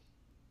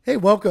Hey,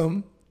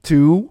 welcome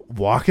to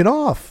Walk It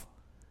Off.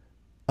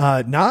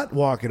 Not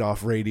Walk It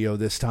Off Radio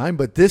this time,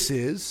 but this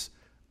is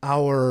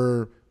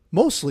our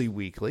mostly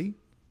weekly,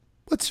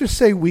 let's just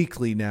say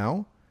weekly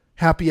now,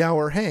 happy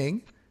hour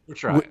hang We're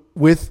trying.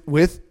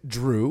 with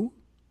Drew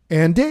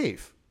and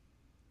Dave.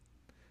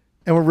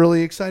 And we're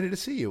really excited to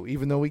see you,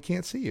 even though we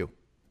can't see you.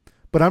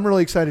 But I'm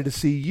really excited to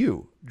see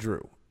you,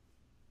 Drew.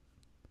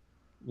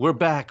 We're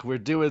back. We're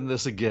doing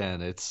this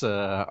again. It's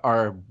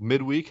our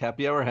midweek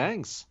happy hour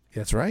hangs.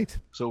 That's right.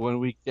 So when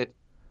we get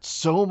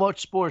so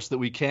much sports that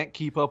we can't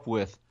keep up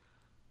with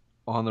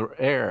on the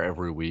air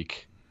every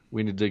week,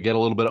 we need to get a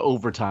little bit of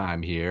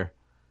overtime here.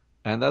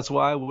 And that's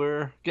why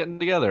we're getting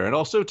together. And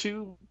also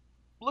to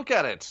look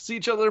at it, see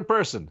each other in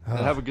person, and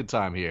have a good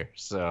time here.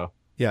 So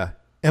Yeah.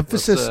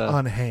 Emphasis let's,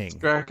 on let's hang.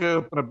 crack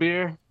open a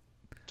beer,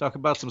 talk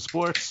about some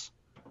sports,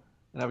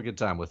 and have a good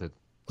time with it.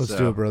 Let's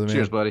do it, brother, man.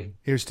 Cheers, buddy.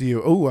 Here's to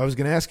you. Oh, I was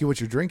going to ask you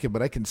what you're drinking,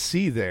 but I can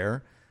see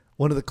there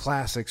one of the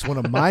classics, one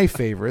of my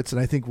favorites,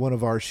 and I think one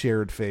of our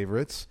shared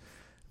favorites,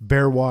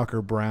 Bear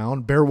Walker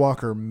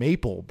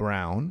Maple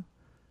Brown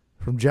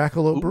from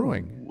Jackalope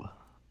Brewing.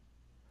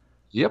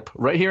 Yep,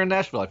 right here in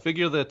Nashville. I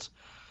figure that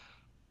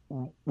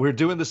we're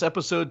doing this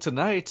episode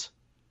tonight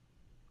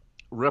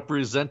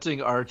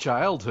representing our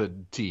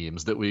childhood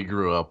teams that we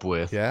grew up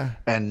with, Yeah.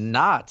 and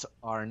not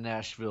our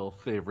Nashville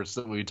favorites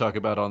that we talk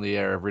about on the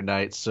air every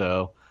night.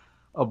 So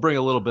I'll bring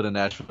a little bit of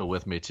Nashville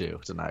with me too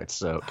tonight.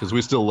 So because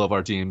we still love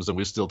our teams and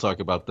we still talk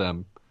about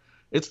them.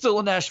 It's still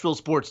a Nashville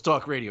sports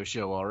talk radio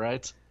show, all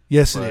right?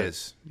 Yes, But it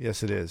is.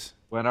 Yes, it is.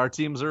 when our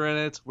teams are in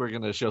it, we're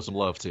going to show some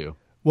love too.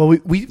 Well,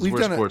 'Cause we've we're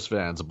done sports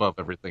fans above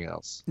everything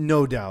else.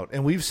 no doubt,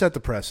 and we've set the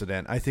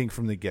precedent, I think,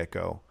 from the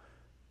get-go,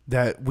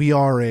 that we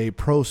are a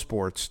pro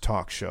sports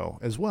talk show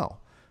as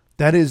well.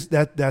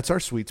 That's our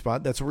sweet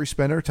spot. That's where we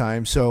spend our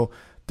time. So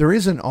there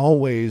isn't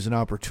always an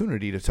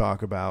opportunity to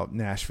talk about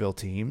Nashville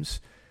teams.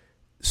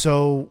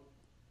 So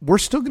we're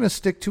still going to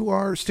stick to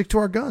our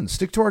guns,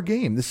 stick to our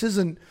game. This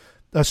isn't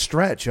a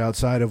stretch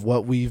outside of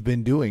what we've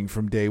been doing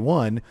from day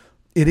one.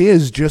 It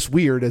is just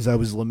weird, as I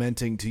was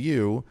lamenting to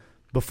you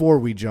before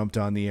we jumped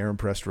on the air and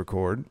pressed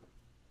record,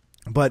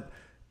 but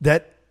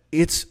that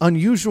it's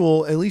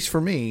unusual, at least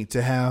for me,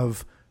 to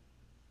have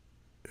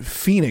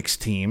Phoenix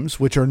teams,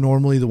 which are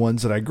normally the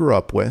ones that I grew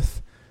up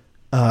with,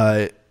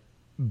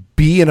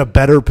 be in a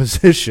better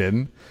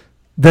position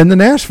than the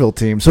Nashville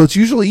team. So it's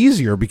usually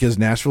easier because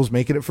Nashville's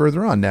making it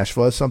further on.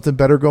 Nashville has something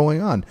better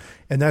going on,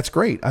 and that's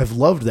great. I've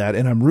loved that,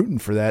 and I'm rooting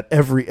for that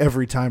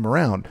every time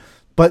around.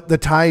 But the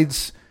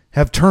tides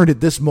have turned at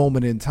this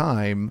moment in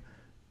time,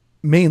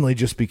 mainly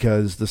just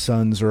because the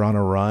Suns are on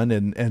a run,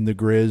 and the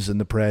Grizz and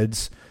the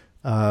Preds,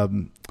 I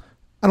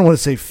don't want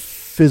to say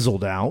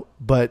fizzled out,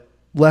 but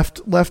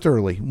left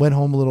early, went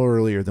home a little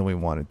earlier than we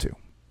wanted to.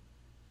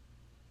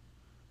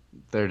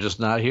 They're just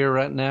not here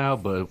right now,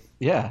 but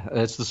yeah,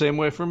 it's the same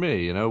way for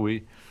me. You know,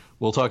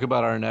 we'll talk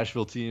about our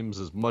Nashville teams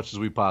as much as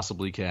we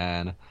possibly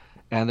can,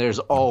 and there's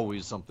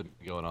always something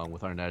going on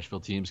with our Nashville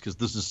teams because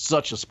this is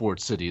such a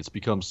sports city. It's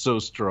become so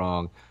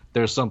strong.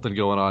 There's something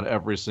going on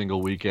every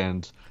single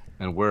weekend,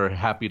 and we're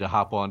happy to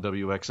hop on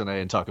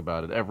WXNA and talk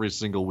about it every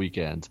single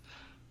weekend.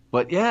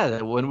 But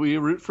yeah, when we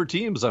root for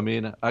teams, I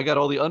mean, I got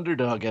all the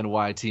underdog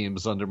NY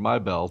teams under my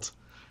belt,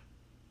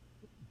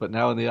 but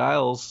now in the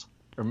Isles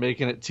are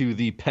making it to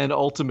the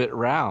penultimate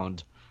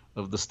round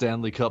of the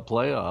Stanley Cup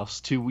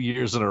playoffs 2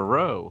 years in a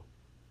row.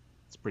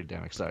 It's pretty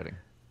damn exciting.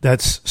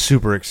 That's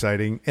super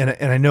exciting. And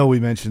I know we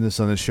mentioned this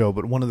on the show,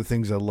 but one of the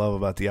things I love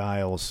about the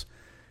Isles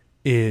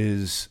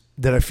is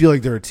that I feel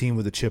like they're a team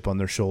with a chip on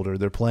their shoulder.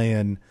 They're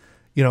playing,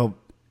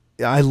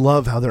 I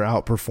love how they're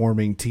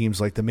outperforming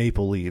teams like the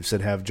Maple Leafs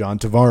that have John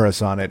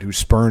Tavares on it, who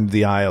spurned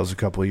the Isles a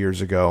couple of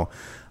years ago.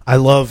 I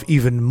love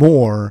even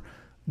more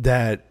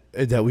that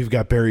we've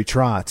got Barry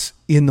Trotz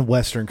in the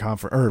Western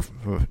Conference,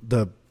 or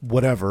the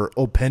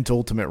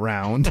penultimate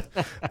round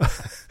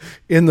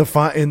in the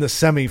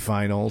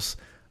semifinals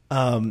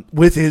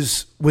with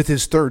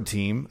his third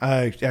team.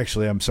 I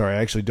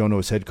actually don't know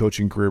his head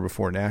coaching career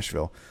before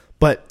Nashville,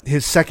 but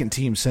his second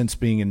team since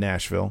being in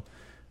Nashville.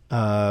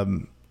 I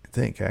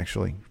think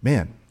actually,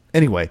 man.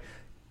 Anyway,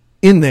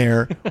 in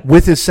there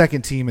with his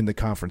second team in the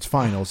conference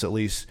finals, at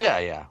least.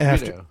 Yeah.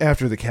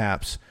 After the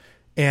Caps.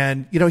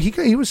 And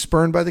he was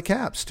spurned by the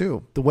Caps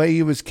too. The way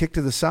he was kicked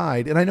to the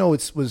side, and I know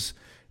it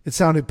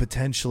sounded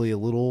potentially a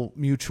little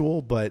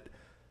mutual, but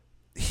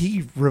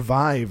he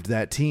revived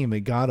that team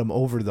and got them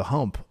over the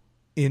hump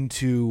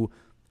into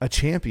a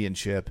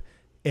championship.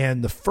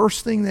 And the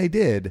first thing they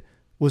did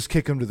was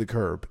kick him to the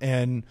curb.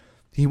 And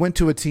he went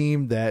to a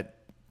team that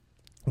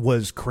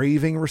was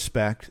craving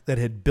respect, that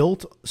had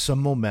built some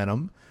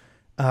momentum,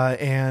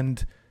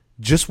 and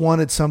just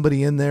wanted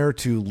somebody in there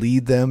to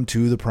lead them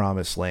to the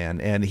promised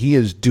land, and he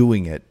is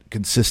doing it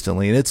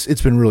consistently, and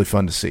it's been really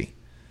fun to see.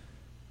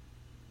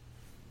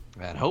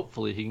 And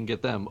hopefully he can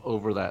get them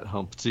over that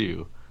hump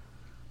too.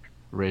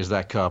 Raise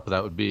that cup.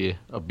 That would be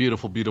a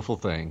beautiful, beautiful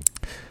thing.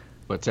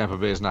 But Tampa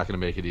Bay is not going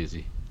to make it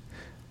easy.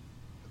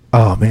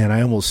 Oh man,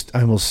 I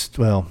almost.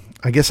 Well,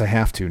 I guess I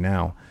have to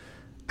now.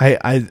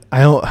 I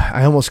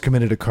almost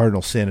committed a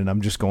cardinal sin, and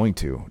I'm just going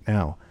to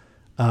now.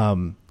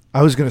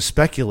 I was going to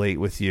speculate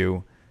with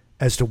you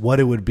as to what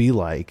it would be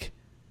like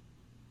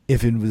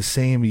if in the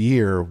same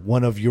year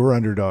one of your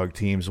underdog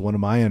teams, one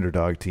of my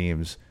underdog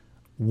teams,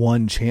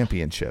 won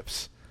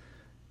championships.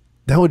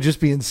 That would just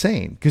be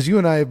insane, because you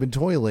and I have been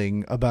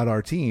toiling about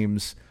our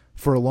teams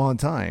for a long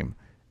time,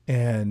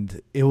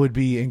 and it would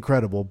be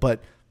incredible.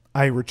 But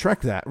I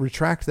retract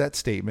that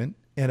statement,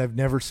 and I've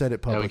never said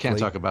it publicly. We can't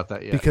talk about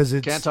that yet, because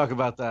can't talk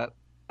about that.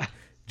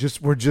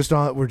 We're just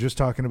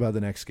talking about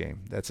the next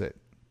game. That's it.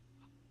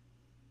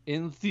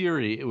 In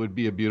theory, it would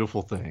be a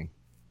beautiful thing,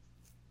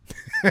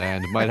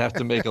 and might have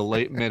to make some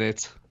late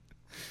minute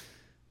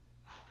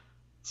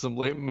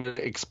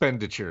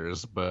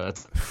expenditures,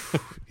 but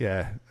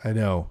yeah, I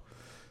know.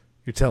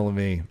 You're telling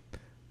me.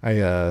 I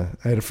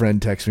had a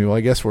friend text me, well,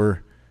 I guess we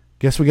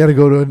got to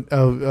go to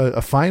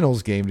a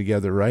finals game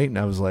together, right? And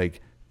I was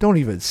like, don't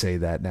even say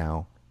that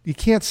now. You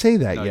can't say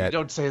that no, yet. You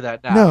don't say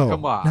that now. No,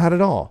 come on, not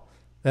at all.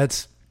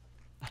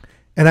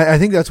 And I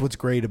think that's what's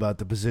great about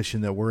the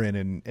position that we're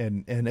in.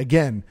 And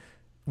again,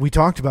 we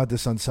talked about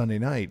this on Sunday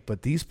night,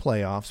 but these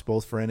playoffs,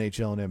 both for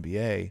NHL and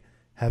NBA,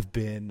 have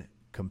been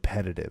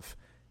competitive.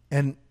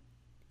 And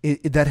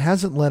that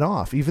hasn't let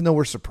off, even though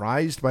we're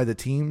surprised by the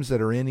teams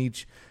that are in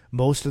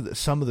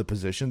some of the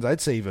positions. I'd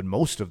say even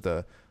most of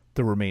the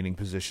remaining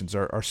positions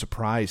are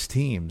surprise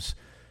teams.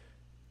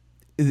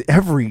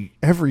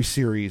 Every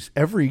series,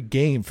 every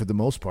game for the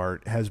most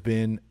part has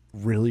been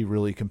really,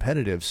 really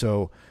competitive.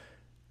 So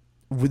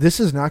this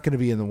is not going to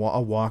be a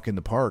walk in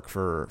the park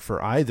for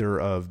either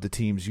of the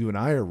teams you and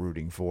I are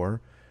rooting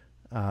for.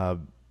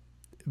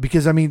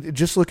 Because, I mean,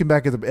 just looking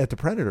back at the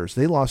Predators,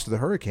 they lost to the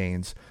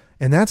Hurricanes,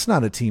 and that's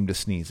not a team to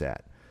sneeze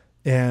at.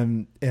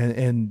 And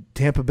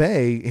Tampa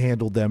Bay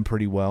handled them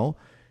pretty well.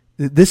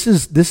 This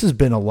has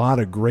been a lot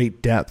of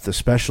great depth,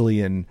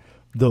 especially in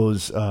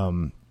those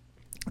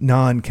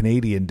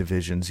non-Canadian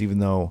divisions, even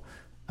though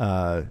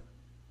the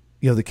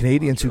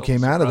Canadians who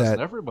came out of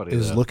that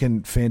is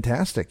looking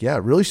fantastic. Yeah,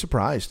 really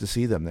surprised to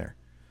see them there.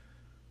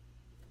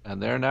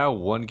 And they're now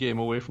one game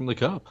away from the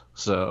Cup.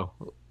 So,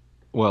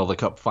 well, the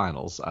Cup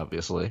Finals,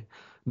 obviously.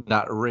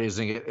 Not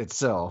raising it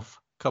itself.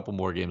 A couple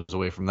more games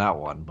away from that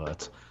one.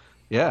 But,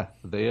 yeah,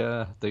 they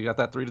got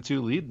that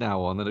 3-2 lead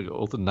now on the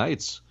Golden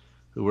Knights,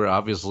 who were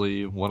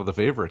obviously one of the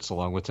favorites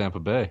along with Tampa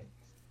Bay.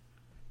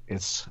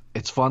 It's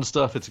fun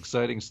stuff. It's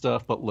exciting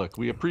stuff. But, look,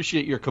 we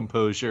appreciate your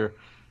composure,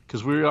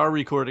 because we are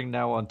recording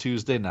now on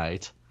Tuesday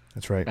night.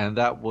 That's right. And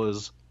that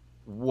was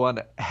one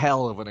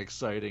hell of an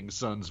exciting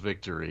Suns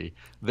victory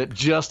that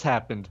just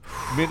happened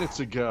minutes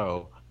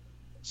ago.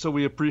 So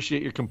we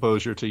appreciate your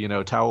composure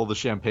to, towel the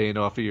champagne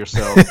off of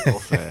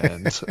yourself.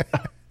 And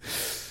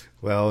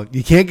well,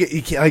 you can't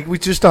like we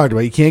just talked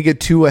about, you can't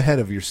get too ahead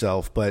of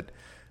yourself. But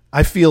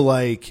I feel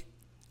like,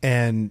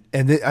 I'm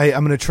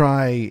going to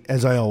try,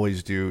 as I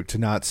always do, to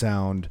not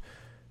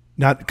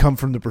come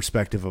from the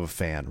perspective of a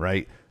fan,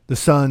 right? The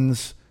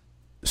Suns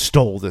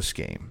stole this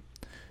game.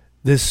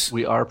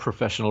 We are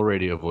professional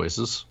radio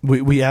voices.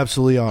 We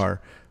absolutely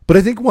are. But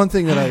I think one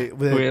thing that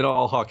we had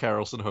all Hawk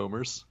Harrelson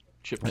homers.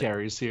 Chip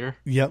Carey's here.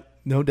 Yep,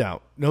 no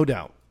doubt.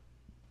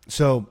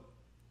 So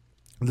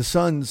the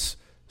Suns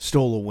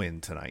stole a win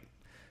tonight.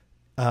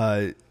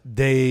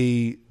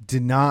 They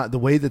did not, the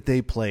way that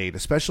they played,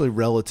 especially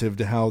relative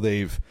to how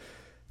they've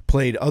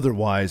played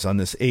otherwise on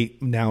this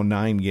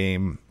 9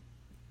 game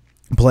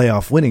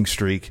playoff winning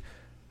streak,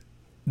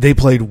 they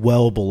played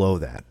well below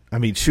that. I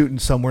mean, shooting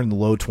somewhere in the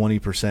low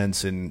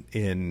 20%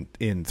 in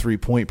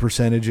 3-point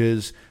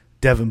percentages.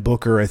 Devin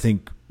Booker, I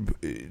think,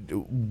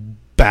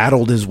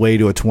 battled his way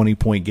to a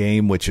 20-point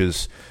game, which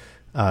is,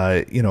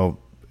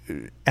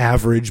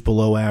 average,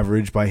 below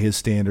average by his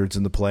standards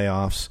in the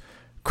playoffs.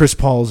 Chris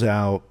Paul's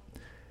out.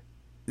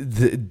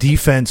 The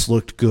defense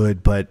looked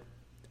good, but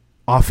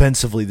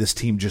offensively, this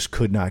team just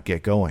could not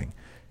get going.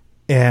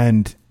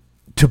 And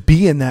to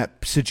be in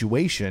that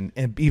situation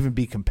and even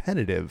be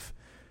competitive,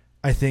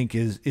 I think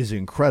is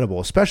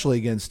incredible, especially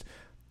against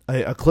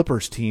a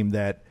Clippers team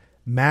that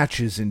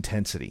matches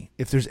intensity.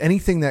 If there's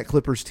anything that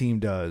Clippers team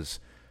does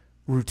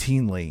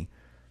routinely,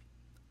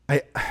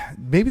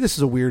 maybe this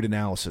is a weird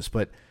analysis,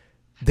 but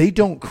they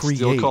don't create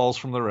still calls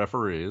from the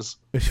referees.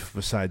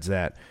 Besides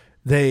that,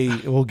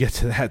 we'll get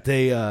to that.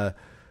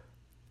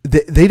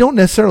 They don't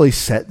necessarily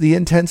set the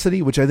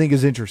intensity, which I think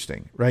is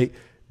interesting, right?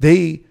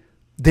 They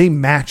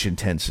match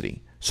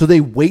intensity. So they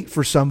wait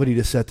for somebody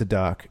to set the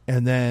duck,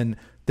 and then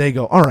they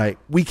go, all right,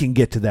 we can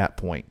get to that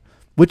point,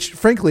 which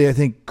frankly I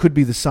think could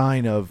be the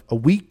sign of a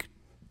weak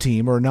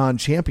team or a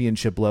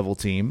non-championship level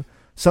team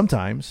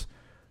sometimes.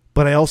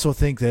 But I also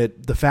think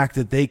that the fact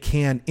that they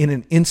can, in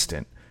an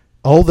instant,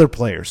 all their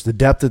players, the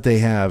depth that they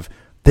have,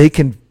 they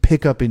can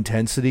pick up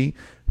intensity,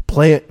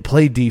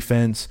 play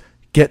defense,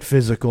 get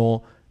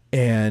physical,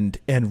 and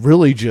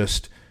really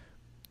just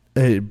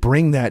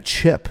bring that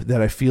chip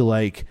that I feel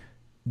like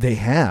they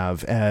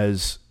have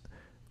as,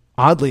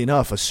 oddly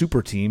enough, a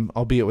super team,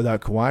 albeit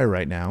without Kawhi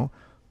right now,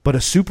 but a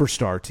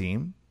superstar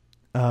team,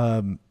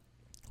 a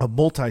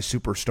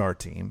multi-superstar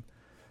team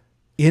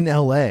in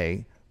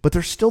LA, but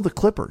they're still the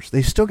Clippers.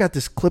 They still got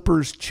this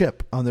Clippers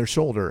chip on their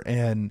shoulder,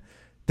 and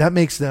that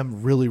makes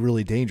them really,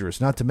 really dangerous.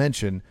 Not to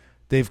mention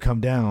they've come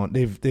back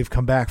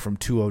from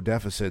 2-0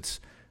 deficits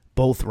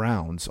both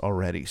rounds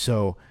already.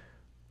 So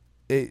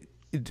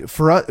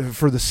for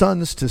the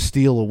Suns to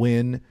steal a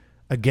win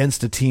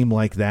against a team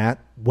like that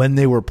when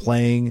they were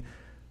playing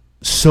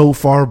so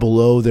far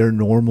below their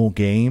normal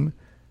game,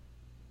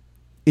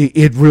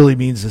 it really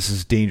means this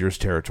is dangerous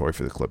territory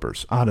for the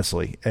Clippers,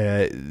 honestly,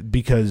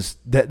 because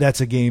that's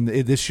a game.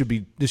 This should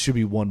be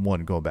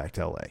 1-1 going back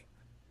to LA.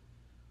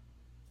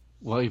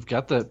 Well, you've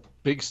got the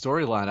big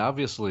storyline,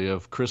 obviously,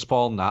 of Chris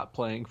Paul not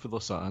playing for the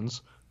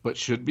Suns, but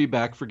should be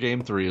back for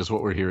Game 3, is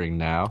what we're hearing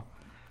now,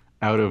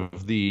 out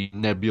of the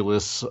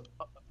nebulous,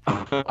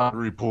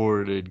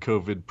 unreported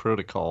COVID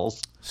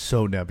protocols.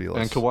 So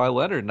nebulous. And Kawhi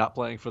Leonard not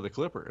playing for the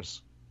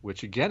Clippers,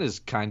 which again is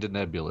kind of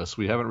nebulous.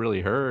 We haven't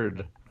really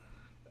heard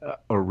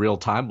a real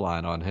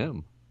timeline on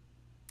him.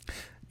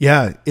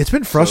 Yeah, it's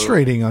been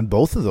frustrating on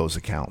both of those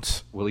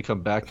accounts. Will he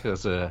come back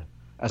as a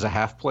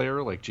half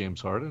player like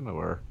James Harden,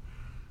 or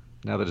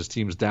now that his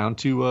team's down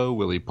 2-0,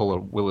 will he pull a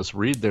Willis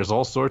Reed? There's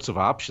all sorts of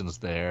options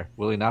there.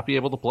 Will he not be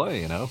able to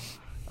play,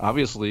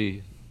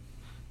 Obviously,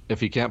 if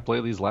he can't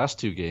play these last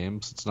two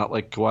games, it's not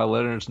like Kawhi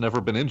Leonard's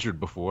never been injured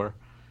before.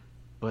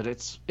 But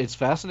it's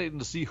fascinating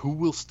to see who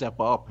will step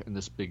up in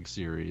this big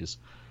series.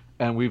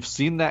 And we've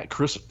seen that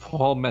Chris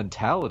Paul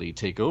mentality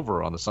take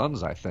over on the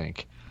Suns, I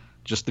think.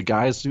 Just the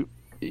guys who,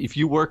 if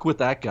you work with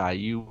that guy,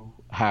 you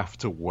have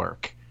to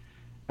work.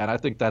 And I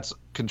think that's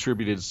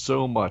contributed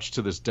so much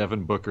to this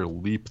Devin Booker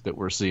leap that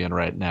we're seeing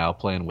right now,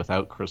 playing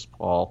without Chris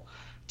Paul,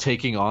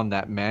 taking on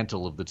that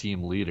mantle of the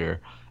team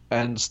leader,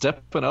 and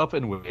stepping up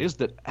in ways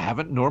that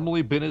haven't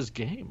normally been his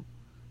game.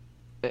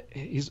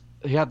 He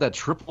had that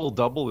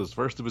triple-double, his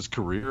first of his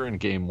career in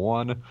Game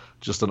 1,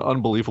 just an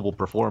unbelievable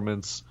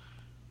performance.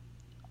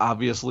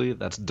 Obviously,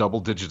 that's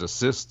double-digit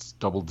assists,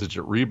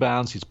 double-digit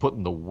rebounds. He's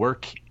putting the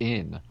work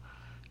in.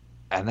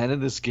 And then in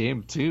this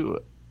game, too,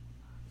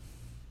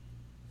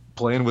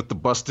 playing with the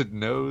busted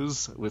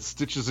nose, with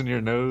stitches in your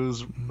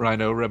nose,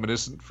 Rhino,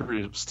 reminiscent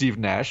for Steve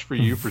Nash for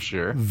you, for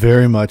sure.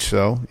 Very much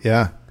so,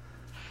 yeah.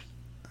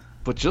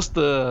 But just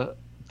the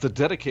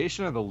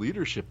dedication and the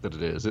leadership that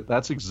it is,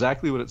 that's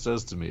exactly what it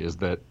says to me, is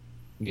that,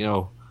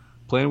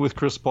 playing with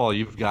Chris Paul,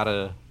 you've got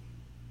to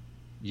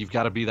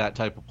be that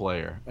type of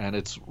player. And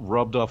it's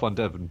rubbed off on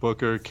Devin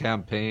Booker.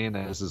 Campaign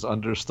as his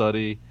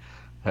understudy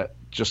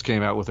just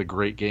came out with a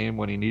great game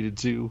when he needed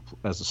to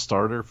as a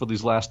starter for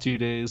these last 2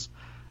 days.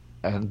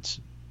 And,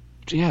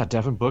 yeah,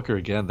 Devin Booker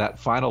again, that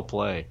final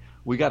play.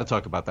 We got to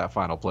talk about that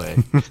final play.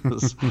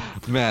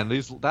 Man,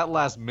 that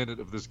last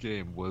minute of this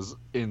game was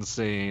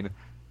insane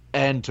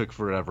and took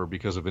forever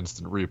because of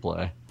instant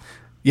replay.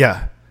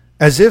 Yeah.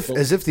 As if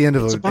the end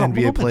of an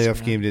NBA playoff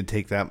man. game didn't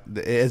take that,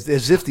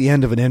 as if the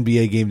end of an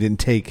NBA game didn't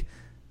take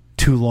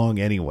too long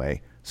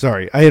anyway.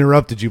 Sorry, I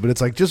interrupted you, but it's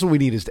like just what we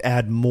need is to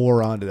add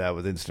more onto that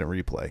with instant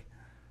replay.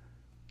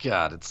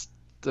 God,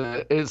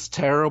 it's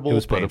terrible,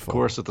 but of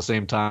course at the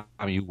same time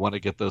you want to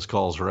get those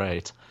calls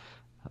right.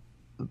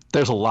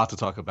 There's a lot to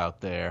talk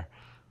about there,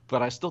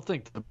 but I still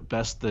think the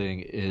best thing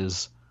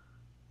is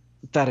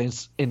that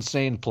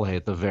insane play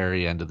at the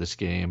very end of this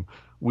game.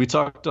 We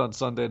talked on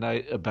Sunday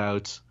night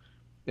about,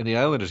 in the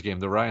Islanders game,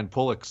 the Ryan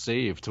Pulock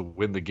save to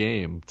win the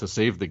game, to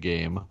save the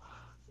game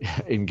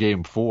in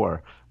Game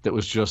 4. That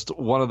was just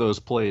one of those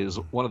plays,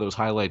 one of those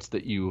highlights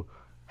that you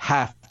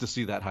have to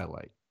see that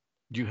highlight.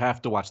 You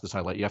have to watch this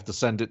highlight. You have to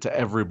send it to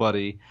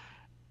everybody.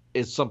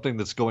 It's something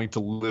that's going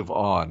to live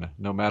on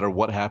no matter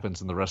what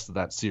happens in the rest of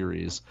that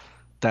series.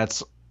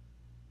 That's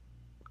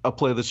a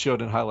play that's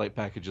showed in highlight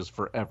packages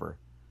forever.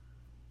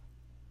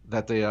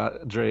 That the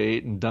Andre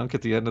Ayton dunk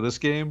at the end of this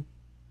game,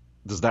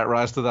 does that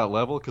rise to that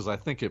level? Because I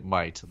think it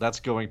might. That's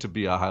going to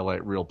be a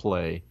highlight reel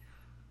play.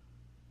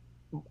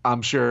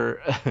 I'm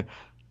sure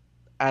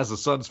as a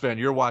Suns fan,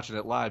 you're watching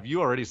it live.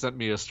 You already sent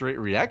me a straight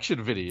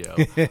reaction video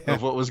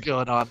of what was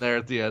going on there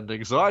at the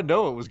ending. So I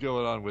know what was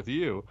going on with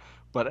you.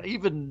 But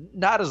even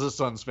not as a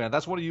Suns fan,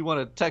 that's when you want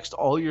to text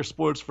all your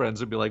sports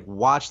friends and be like,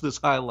 watch this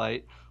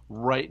highlight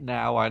right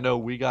now. I know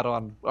we got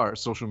on our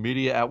social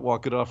media at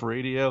Walk It Off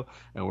Radio,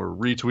 and we're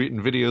retweeting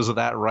videos of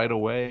that right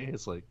away.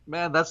 It's like,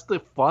 man, that's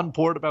the fun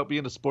part about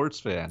being a sports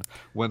fan.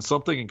 When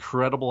something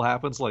incredible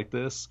happens like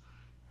this,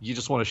 you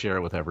just want to share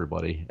it with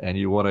everybody, and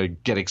you want to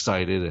get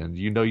excited, and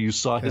you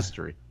saw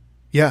history.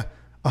 Yeah,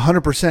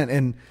 100%.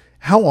 And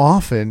how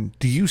often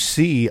do you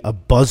see a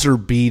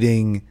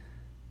buzzer-beating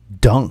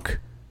dunk?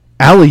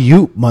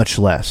 Alley-oop, much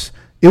less.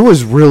 It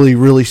was really,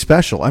 really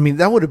special. I mean,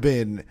 that would have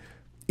been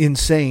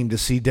insane to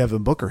see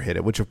Devin Booker hit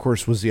it, which, of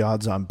course, was the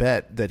odds-on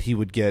bet that he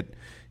would get,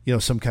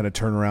 some kind of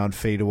turnaround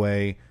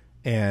fadeaway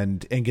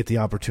and get the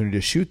opportunity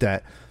to shoot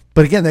that.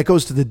 But, again, that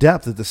goes to the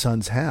depth that the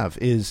Suns have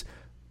is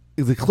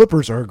the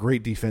Clippers are a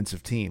great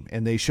defensive team,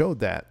 and they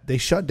showed that. They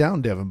shut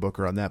down Devin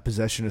Booker on that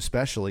possession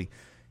especially.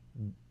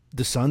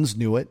 The Suns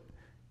knew it,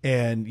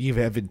 and you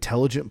have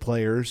intelligent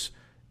players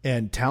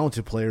and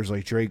talented players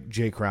like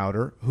Jay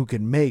Crowder who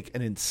can make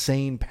an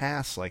insane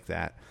pass like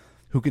that.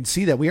 who can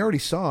see that. We already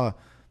saw,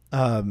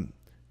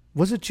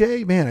 was it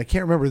Jay? Man, I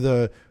can't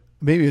remember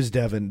maybe it was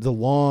Devin, the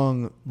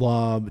long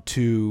lob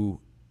to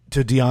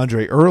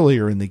DeAndre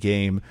earlier in the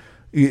game,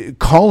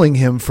 calling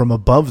him from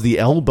above the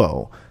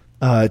elbow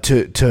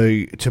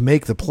to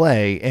make the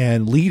play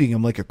and leading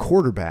him like a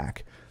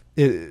quarterback,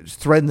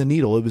 threading the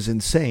needle. It was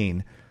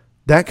insane.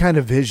 That kind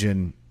of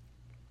vision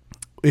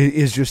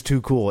is just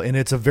too cool, and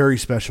it's a very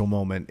special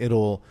moment.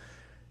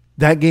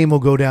 That game will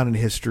go down in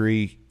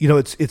history.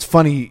 It's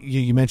funny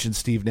you mentioned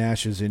Steve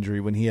Nash's injury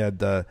when he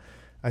had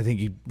I think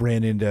he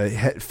ran into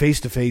face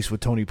to face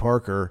with Tony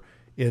Parker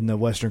in the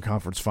Western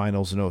Conference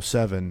Finals in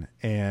 2007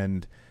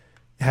 and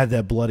had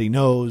that bloody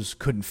nose,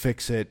 couldn't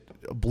fix it,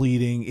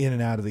 bleeding in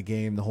and out of the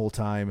game the whole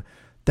time.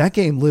 That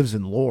game lives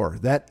in lore.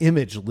 That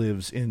image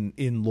lives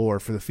in lore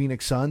for the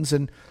Phoenix Suns,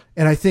 and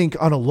I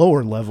think on a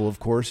lower level, of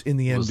course, in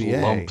the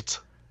NBA. Lumped.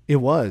 It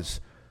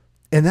was.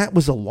 And that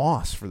was a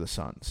loss for the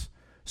Suns.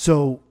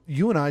 So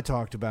you and I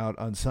talked about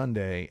on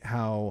Sunday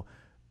how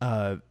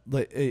a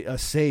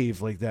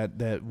save like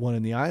that one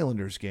in the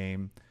Islanders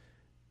game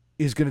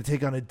is going to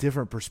take on a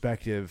different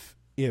perspective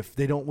if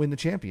they don't win the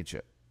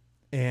championship.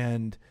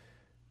 And,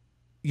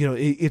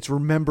 it's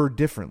remembered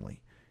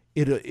differently.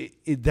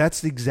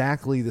 That's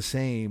exactly the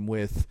same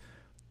with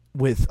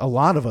a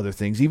lot of other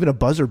things, even a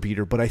buzzer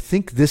beater. But I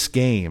think this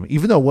game,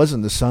 even though it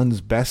wasn't the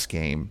Suns' best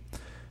game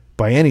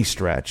by any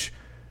stretch,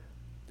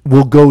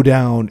 will go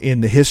down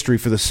in the history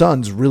for the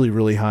Suns really,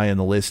 really high on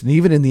the list. And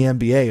even in the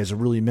NBA as a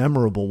really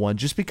memorable one,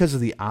 just because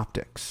of the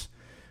optics,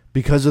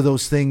 because of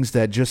those things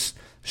that just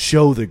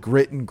show the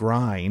grit and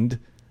grind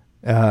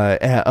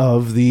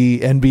of the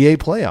NBA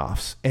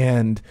playoffs.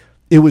 And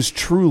it was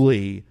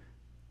truly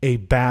a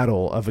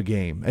battle of a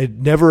game.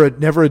 Never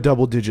a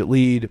double-digit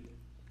lead.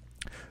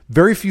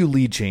 Very few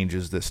lead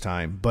changes this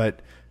time, but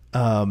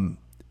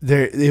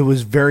it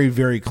was very,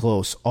 very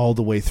close all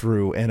the way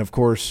through. And, of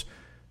course,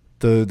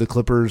 the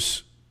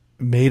Clippers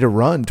made a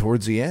run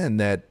towards the end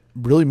that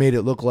really made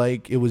it look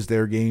like it was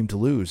their game to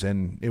lose,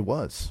 and it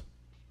was.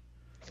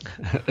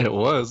 It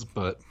was,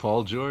 but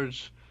Paul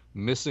George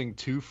missing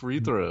 2 free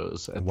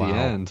throws at the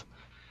end.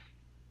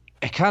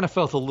 It kind of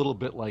felt a little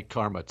bit like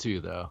karma too,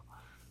 though,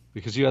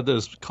 because you had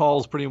those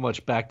calls pretty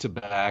much back to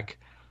back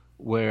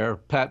where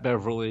Pat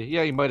Beverly,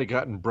 he might have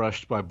gotten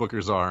brushed by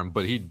Booker's arm,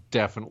 but he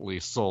definitely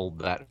sold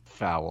that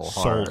foul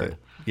hard. Sold it,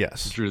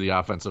 yes. Drew the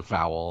offensive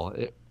foul.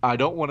 I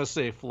don't want to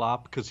say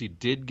flop because he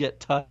did get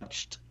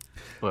touched,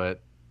 but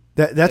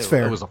that's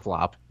fair. It was a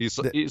flop. He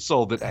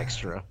sold it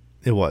extra.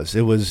 It was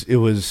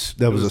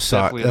a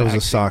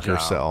soccer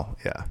sell.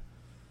 Yeah.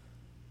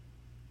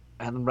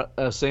 And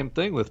same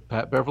thing with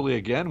Pat Beverly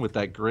again with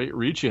that great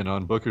reach in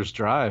on Booker's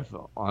drive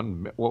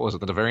on what was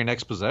it, the very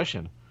next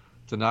possession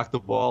to knock the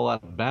ball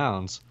out of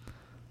bounds.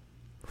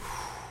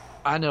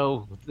 I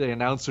know the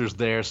announcers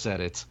there said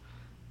it.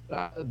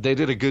 They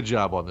did a good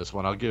job on this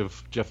one. I'll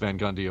give Jeff Van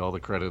Gundy all the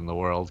credit in the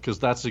world because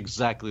that's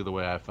exactly the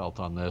way I felt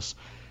on this.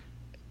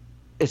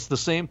 It's the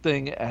same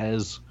thing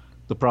as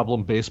the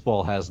problem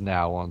baseball has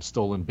now on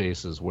stolen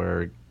bases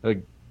where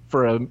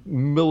for a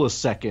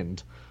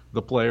millisecond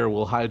the player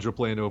will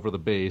hydroplane over the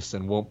base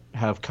and won't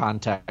have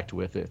contact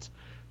with it.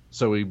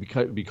 So he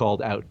be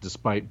called out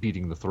despite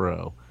beating the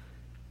throw.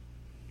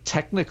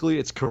 Technically,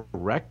 it's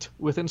correct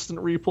with instant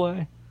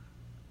replay,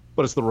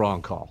 but it's the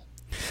wrong call.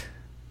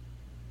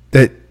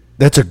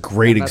 That's a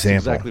great example.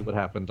 That's exactly what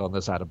happened on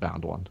this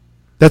out-of-bound one.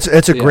 That's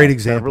a great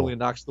example. Beverly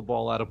knocks the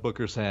ball out of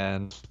Booker's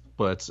hand,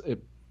 but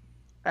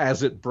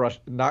as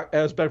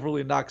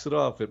Beverly knocks it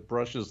off, it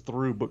brushes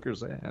through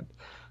Booker's hand.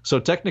 So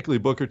technically,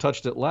 Booker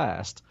touched it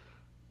last,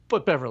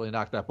 but Beverly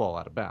knocked that ball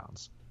out of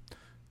bounds.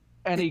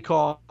 Any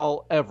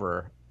call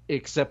ever,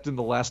 except in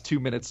the last 2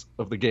 minutes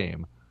of the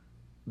game,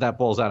 that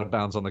ball's out of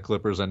bounds on the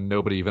Clippers, and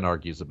nobody even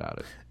argues about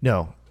it.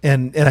 No,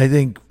 and I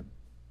think,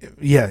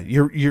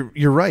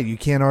 you're right. You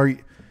can't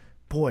argue.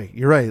 Boy,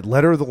 you're right.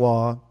 Letter of the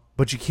law,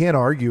 but you can't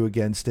argue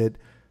against it.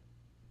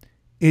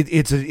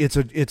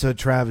 It's a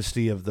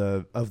travesty of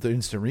the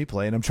instant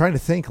replay, and I'm trying to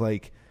think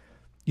we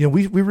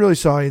really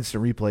saw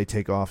instant replay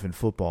take off in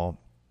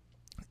football,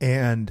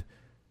 and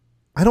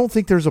I don't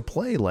think there's a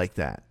play like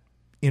that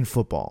in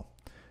football.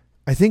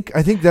 I think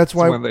that's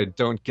why when they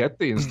don't get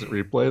the instant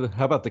replay.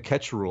 How about the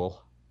catch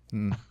rule?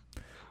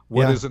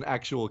 What is an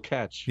actual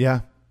catch?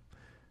 Yeah,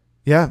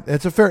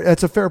 that's a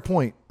fair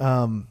point.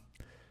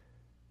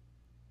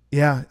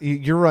 Yeah,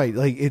 you're right.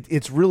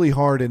 It's really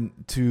hard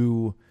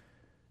to.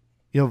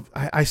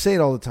 I say it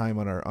all the time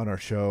on our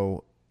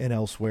show and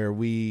elsewhere.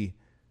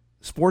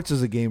 Sports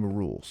is a game of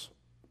rules.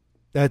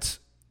 That's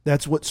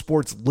what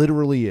sports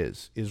literally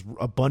is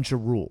a bunch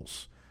of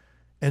rules,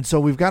 and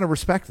so we've got to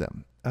respect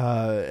them.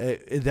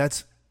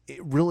 That's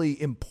really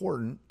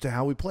important to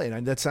how we play.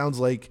 And that sounds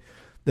like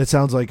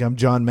I'm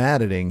John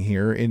Maddening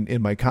here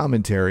in my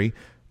commentary,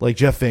 like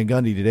Jeff Van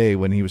Gundy today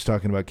when he was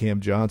talking about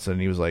Cam Johnson,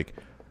 and he was like,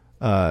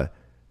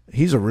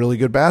 he's a really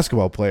good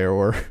basketball player,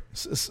 or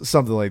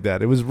something like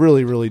that. It was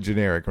really, really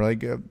generic,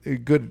 like a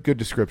good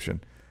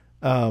description.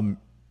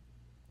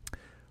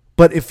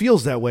 But it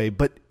feels that way.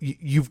 But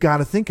you've got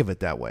to think of it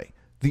that way.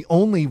 the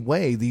only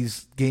way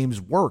these games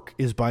work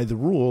is by the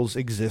rules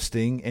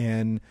existing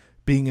and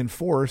being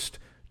enforced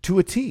to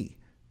a T,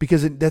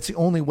 because that's the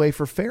only way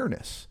for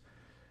fairness.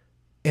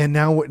 And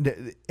now,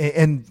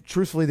 and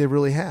truthfully, they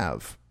really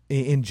have,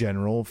 in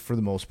general, for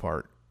the most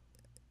part.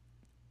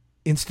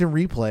 Instant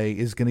replay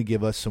is going to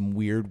give us some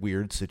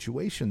weird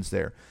situations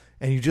there.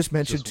 And you just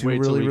mentioned two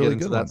really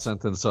good ones. That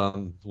sentence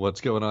on what's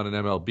going on in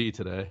MLB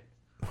today.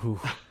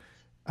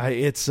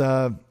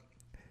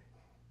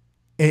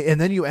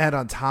 And then you add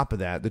on top of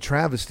that, the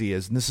travesty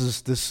is, and this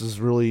is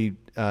really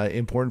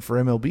important for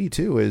MLB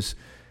too, is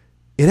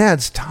it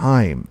adds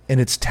time and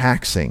it's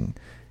taxing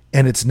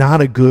and it's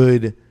not a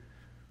good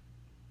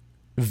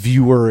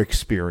viewer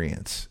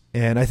experience.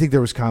 And I think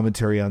there was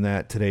commentary on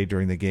that today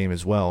during the game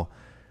as well.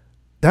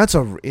 That's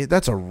a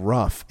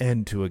rough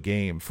end to a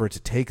game, for it to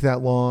take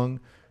that long,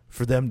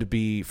 for there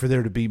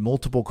to be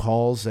multiple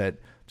calls that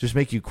just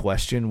make you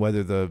question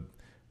whether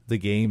the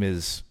game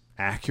is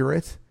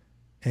accurate.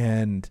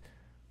 And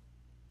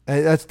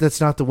that's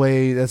not the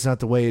way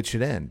it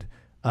should end.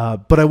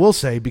 But I will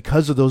say,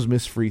 because of those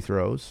missed free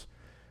throws,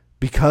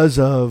 because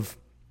of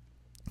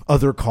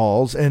other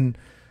calls, and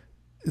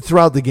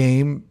throughout the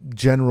game,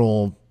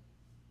 general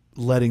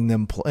letting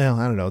them play.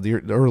 I don't know.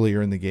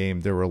 Earlier in the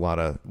game, there were a lot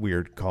of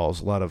weird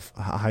calls, a lot of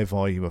high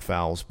volume of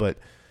fouls, but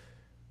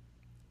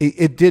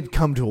it did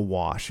come to a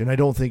wash. And I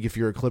don't think, if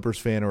you're a Clippers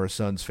fan or a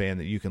Suns fan,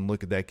 that you can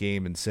look at that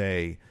game and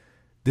say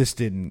this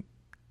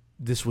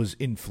was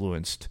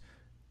influenced.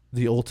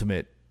 The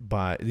ultimate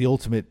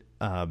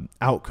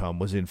outcome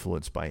was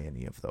influenced by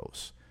any of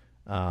those.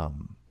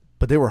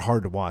 But they were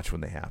hard to watch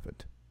when they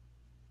happened.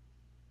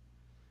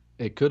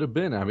 It could have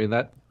been. I mean,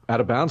 that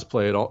out-of-bounds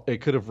play,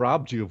 it could have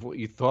robbed you of what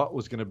you thought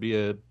was going to be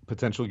a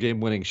potential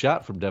game-winning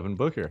shot from Devin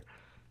Booker.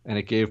 And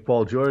it gave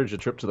Paul George a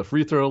trip to the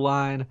free throw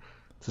line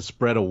to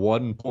spread a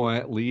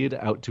 1-point lead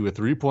out to a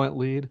 3-point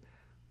lead.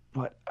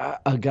 But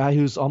a guy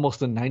who's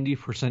almost a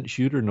 90%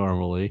 shooter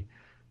normally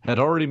had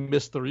already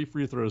missed 3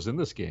 free throws in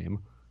this game,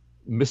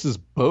 misses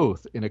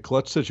both in a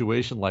clutch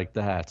situation like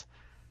that.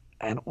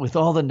 And with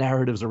all the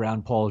narratives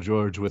around Paul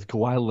George, with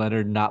Kawhi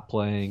Leonard not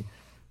playing,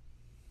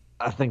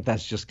 I think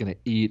that's just going to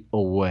eat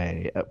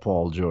away at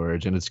Paul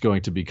George, and it's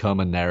going to become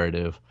a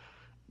narrative.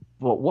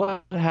 But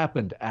what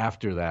happened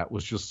after that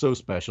was just so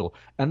special,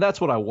 and that's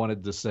what I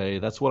wanted to say.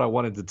 That's what I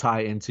wanted to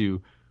tie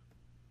into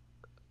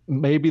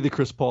maybe the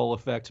Chris Paul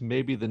effect,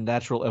 maybe the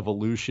natural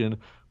evolution,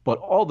 but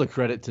all the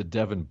credit to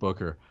Devin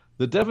Booker.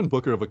 The Devin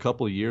Booker of a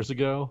couple of years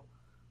ago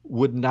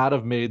would not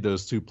have made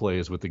those 2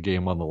 plays with the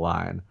game on the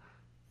line.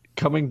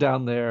 Coming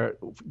down there,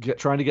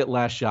 trying to get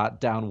last shot,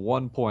 down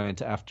 1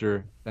 point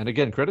after, and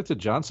again, credit to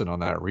Johnson on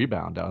that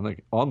rebound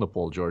on the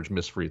Paul George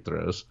missed free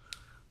throws.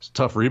 It's a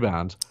tough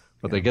rebound,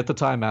 but they get the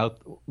timeout.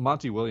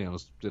 Monty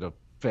Williams did a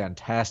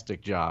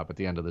fantastic job at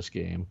the end of this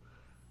game,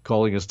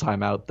 calling his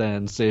timeout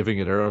then, saving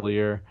it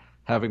earlier,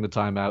 having the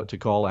timeout to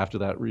call after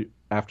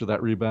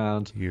that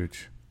rebound.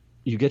 Huge.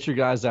 You get your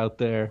guys out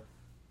there.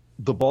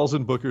 The ball's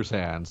in Booker's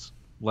hands,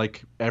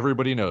 like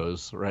everybody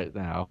knows right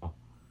now.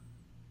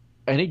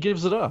 And he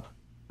gives it up.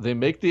 They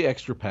make the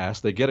extra pass.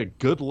 They get a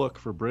good look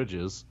for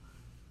Bridges.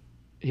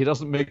 He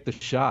doesn't make the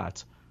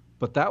shot.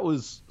 But that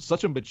was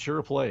such a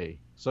mature play,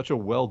 such a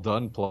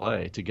well-done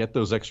play to get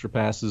those extra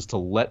passes, to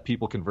let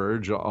people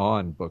converge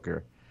on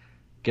Booker.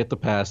 Get the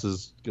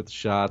passes, get the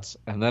shots,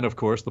 and then, of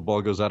course, the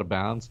ball goes out of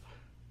bounds.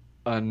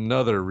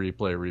 Another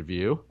replay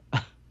review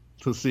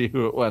to see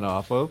who it went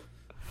off of.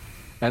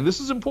 And this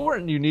is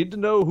important. You need to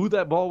know who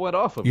that ball went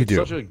off of. It's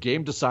such a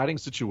game-deciding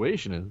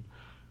situation.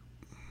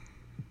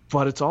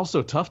 But it's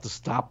also tough to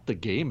stop the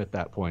game at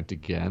that point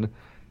again.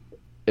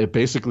 It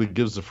basically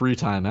gives a free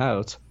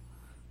timeout.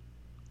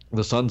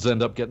 The Suns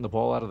end up getting the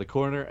ball out of the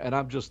corner, and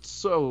I'm just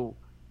so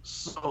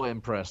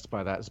impressed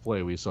by that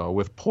play we saw.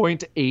 With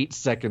 0.8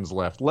 seconds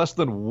left, less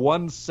than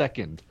 1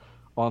 second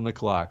on the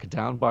clock,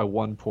 down by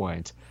 1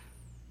 point.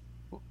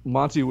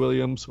 Monty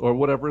Williams, or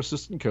whatever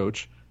assistant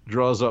coach,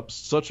 draws up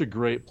such a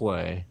great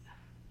play,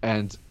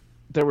 and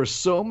there were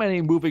so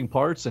many moving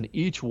parts, and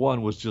each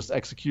one was just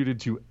executed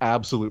to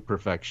absolute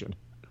perfection.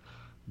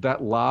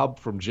 That lob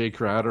from Jay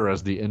Crowder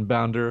as the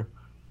inbounder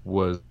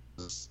was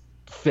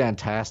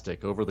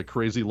fantastic over the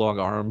crazy long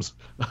arms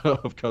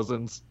of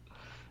Cousins.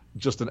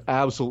 Just an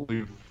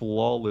absolutely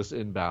flawless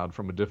inbound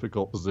from a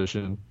difficult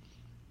position.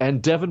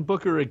 And Devin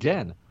Booker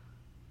again.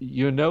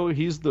 You know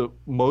he's the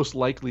most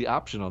likely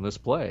option on this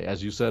play,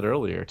 as you said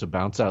earlier, to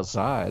bounce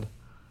outside.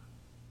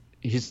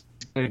 He's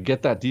going to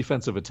get that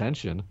defensive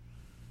attention.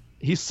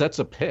 He sets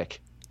a pick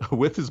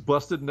with his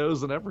busted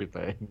nose and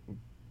everything.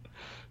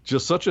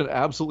 Just such an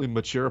absolutely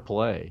mature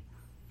play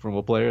from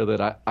a player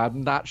that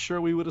I'm not sure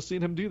we would have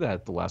seen him do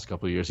that the last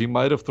couple of years. He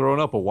might have thrown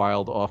up a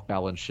wild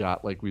off-balance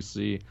shot like we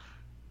see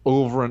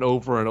over and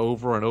over and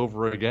over and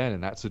over again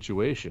in that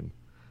situation.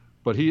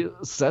 But he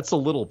sets a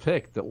little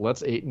pick that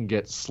lets Ayton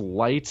get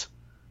slight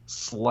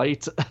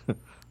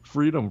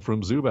freedom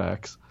from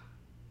Zubac's.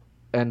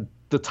 And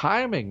the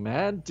timing,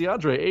 man.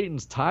 DeAndre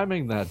Ayton's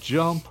timing that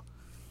jump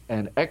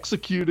and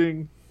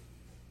executing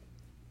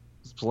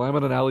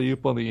slamming an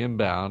alley-oop on the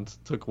inbound.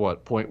 Took,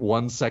 what,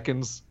 0.1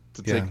 seconds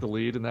to take the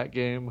lead in that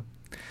game?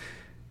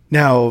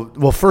 Now,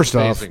 well, first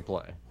off, amazing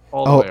play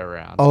all the way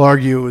around. I'll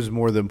argue it was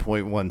more than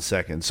 0.1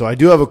 seconds. So I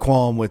do have a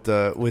qualm with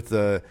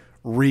the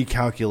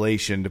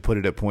recalculation to put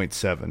it at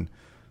 0.7.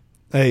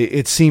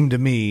 It seemed to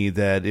me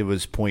that it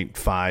was 0.5,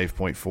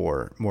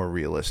 0.4 more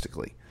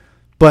realistically.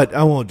 But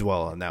I won't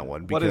dwell on that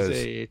one. Because, what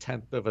is a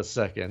tenth of a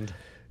second?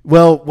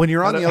 Well, when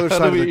you're on the other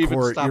side of the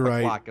court, you're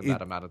right.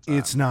 That amount of time?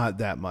 It's not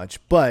that much.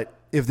 But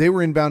if they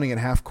were inbounding at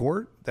half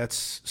court,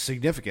 that's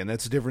significant.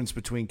 That's the difference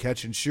between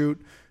catch and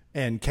shoot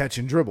and catch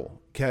and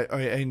dribble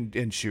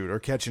and shoot, or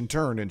catch and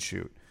turn and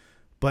shoot.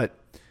 But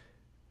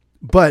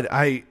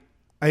I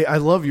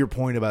love your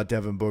point about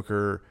Devin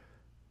Booker.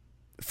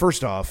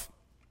 First off,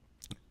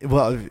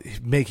 well,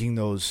 making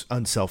those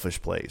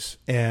unselfish plays,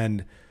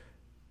 and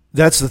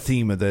that's the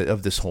theme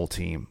of this whole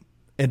team.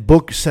 And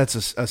Book sets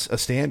a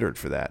standard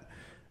for that.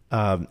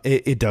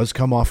 It does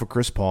come off of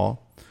Chris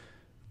Paul,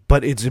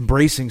 but it's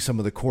embracing some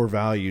of the core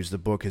values the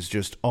Book has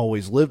just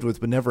always lived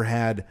with, but never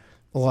had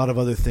a lot of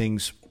other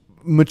things,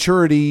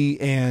 maturity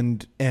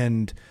and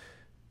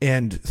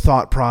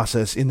thought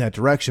process in that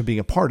direction being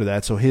a part of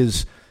that. So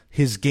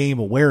his game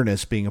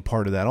awareness being a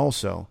part of that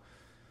also.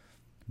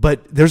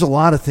 But there's a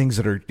lot of things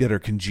that are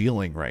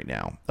congealing right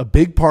now. A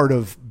big part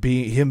of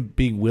him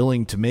being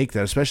willing to make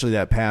that, especially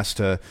that pass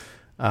to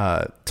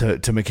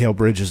Mikal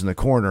Bridges in the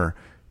corner,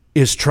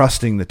 is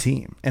trusting the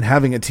team and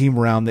having a team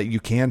around that you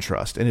can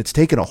trust. And it's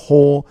taken a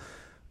whole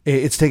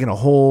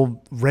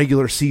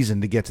regular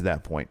season to get to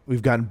that point.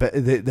 We've gotten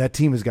that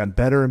team has gotten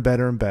better and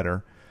better and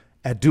better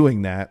at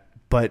doing that,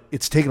 but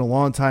it's taken a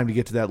long time to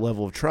get to that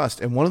level of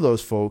trust. And one of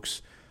those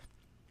folks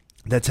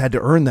that's had to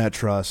earn that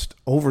trust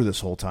over this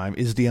whole time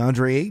is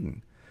DeAndre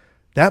Ayton.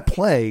 That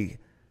play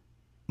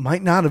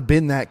might not have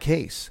been that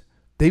case.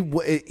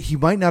 He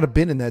might not have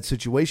been in that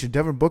situation.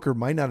 Devin Booker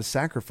might not have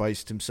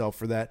sacrificed himself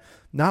for that,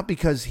 not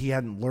because he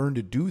hadn't learned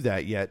to do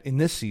that yet in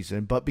this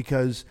season, but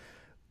because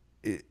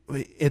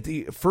at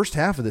the first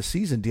half of the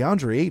season,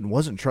 DeAndre Ayton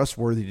wasn't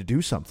trustworthy to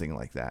do something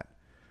like that.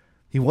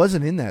 He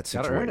wasn't in that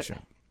situation.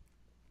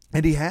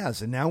 And he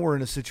has. And now we're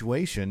in a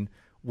situation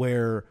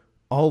where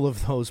all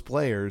of those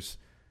players,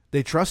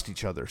 they trust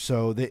each other.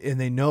 So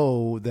they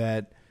know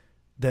that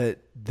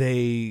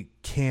they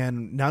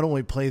can not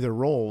only play their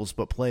roles,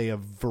 but play a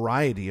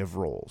variety of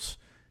roles.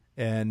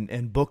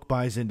 And Book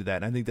buys into that.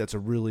 And I think that's a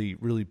really,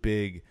 really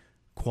big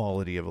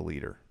quality of a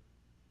leader.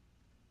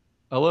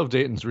 I love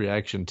Dayton's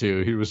reaction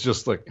too. He was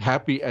just like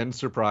happy and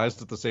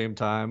surprised at the same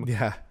time.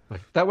 Yeah. Like,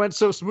 that went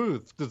so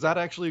smooth. Does that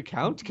actually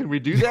count? Can we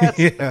do that?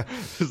 Yeah.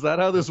 Is that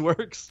how this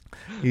works?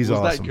 Was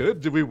awesome. That good?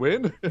 Did we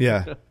win?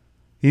 Yeah.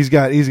 He's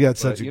got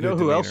such a good who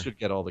demeanor. else should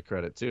get all the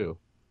credit too?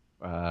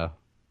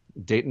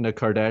 Dayton a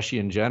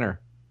Kardashian Jenner.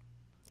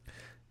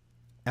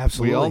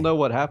 Absolutely. We all know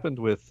what happened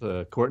with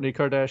Kourtney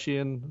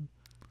Kardashian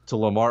to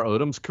Lamar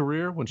Odom's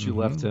career when she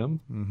left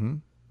him. Mm-hmm.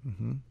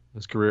 Mm-hmm.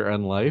 His career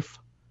and life.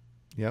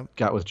 Yep.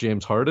 Got with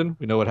James Harden.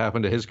 We know what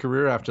happened to his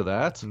career after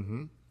that.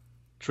 Mm-hmm.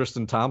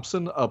 Tristan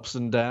Thompson, ups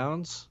and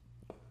downs.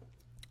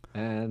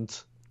 And,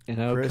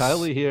 Chris,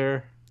 Kylie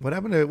here. What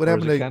happened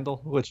to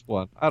Kendall? Which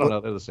one? I don't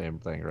know. They're the same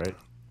thing, right?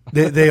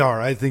 They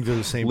are. I think they're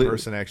the same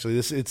person, actually.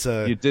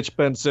 You ditch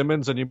Ben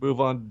Simmons and you move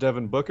on to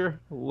Devin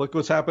Booker. Look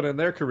what's happening in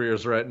their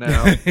careers right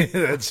now.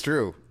 That's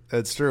true.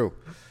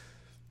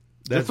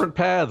 Different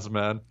paths,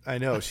 man. I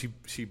know.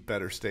 She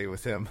better stay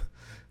with him.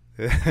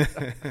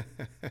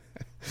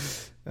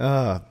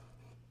 Yeah.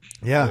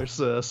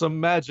 There's some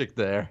magic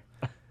there.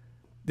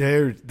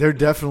 There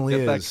definitely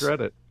Get is. That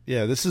credit.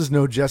 Yeah, this is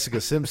no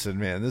Jessica Simpson,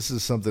 man. This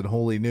is something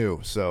wholly new.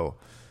 So,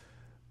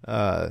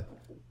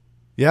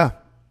 yeah.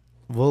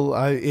 Well,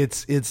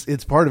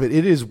 it's part of it.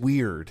 It is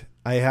weird,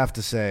 I have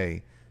to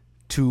say.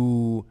 I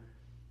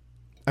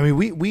mean,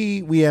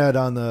 we had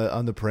on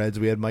the Preds,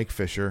 we had Mike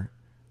Fisher,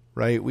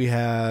 right? We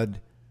had.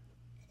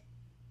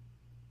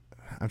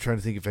 I'm trying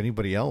to think if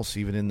anybody else,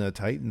 even in the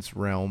Titans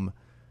realm.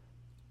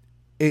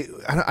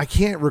 I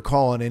can't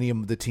recall on any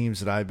of the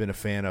teams that I've been a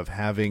fan of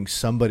having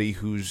somebody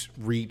who's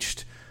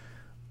reached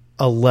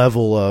a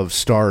level of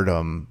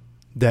stardom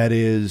that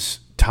is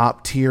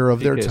top tier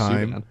of their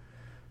time. Subban.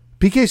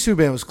 PK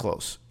Subban was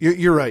close.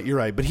 You're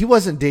right. But he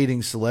wasn't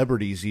dating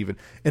celebrities even.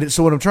 And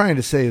so what I'm trying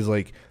to say is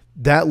like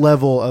that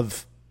level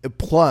of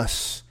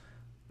plus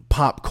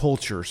pop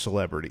culture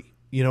celebrity.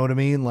 You know what I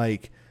mean?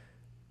 Like,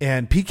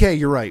 and PK,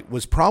 you're right,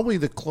 was probably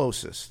the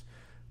closest.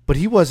 But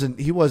he wasn't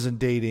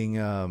dating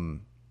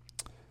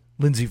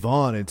Lindsey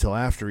Vonn until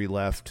after he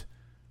left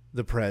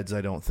the Preds,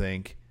 I don't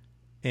think.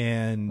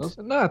 And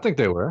no, I think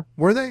they were.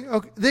 Were they?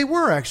 Okay, they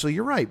were actually.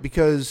 You're right,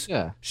 because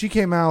she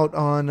came out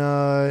on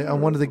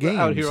one of the games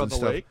out here on and the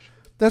stuff. lake.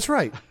 That's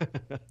right.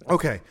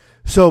 Okay,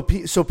 so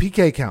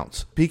PK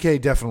counts. PK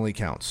definitely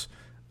counts.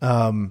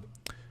 That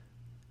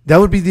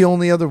would be the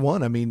only other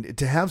one. I mean,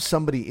 to have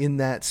somebody in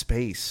that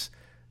space,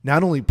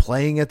 not only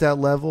playing at that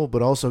level,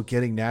 but also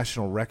getting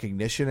national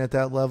recognition at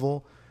that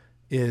level,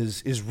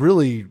 is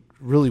really,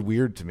 really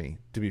weird to me,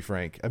 to be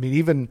frank. I mean,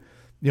 even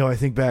I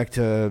think back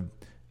to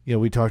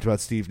we talked about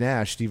Steve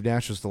Nash. Steve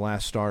Nash was the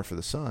last star for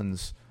the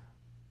Suns.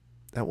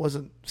 That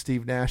wasn't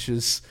Steve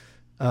Nash's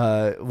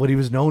what he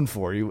was known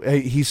for.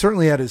 He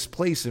certainly had his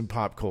place in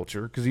pop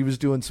culture because he was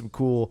doing some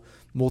cool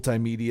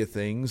multimedia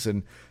things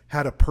and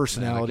had a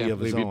personality of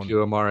his own.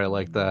 You Amari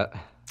like that.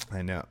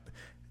 I know.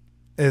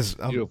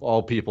 You of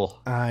all people.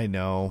 I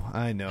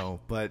know,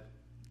 but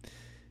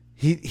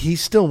he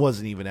still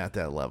wasn't even at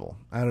that level.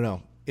 I don't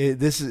know.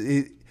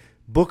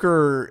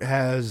 Booker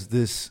has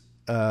this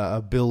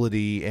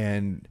ability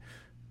and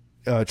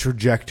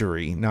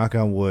trajectory, knock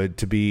on wood,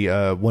 to be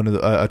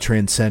a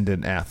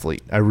transcendent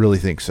athlete. I really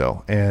think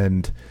so.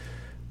 And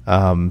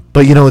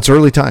but it's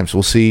early times.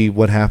 We'll see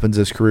what happens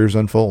as careers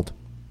unfold.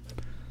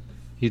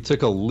 He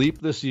took a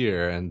leap this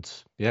year, and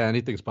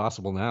anything's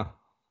possible now.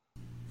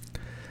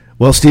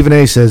 Well, Stephen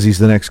A. says he's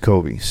the next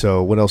Kobe.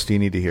 So what else do you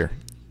need to hear?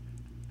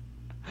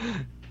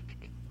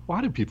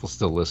 Why do people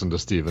still listen to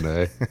Stephen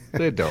A?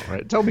 They don't,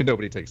 right? Tell me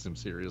nobody takes him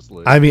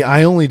seriously. I mean,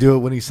 I only do it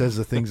when he says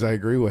the things I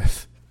agree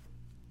with.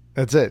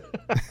 That's it.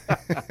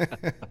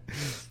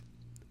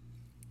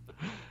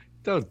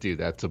 Don't do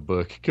that to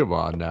Book. Come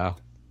on now.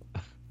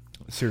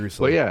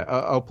 Seriously. But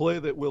a play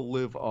that will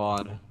live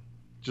on,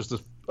 just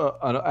an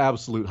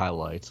absolute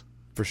highlight.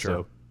 For sure.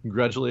 So,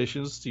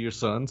 congratulations to your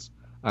Suns.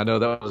 I know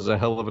that was a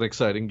hell of an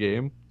exciting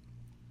game.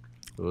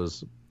 It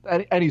was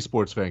any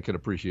sports fan can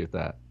appreciate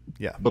that.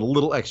 Yeah. But a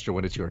little extra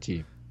when it's your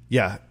team.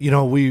 Yeah.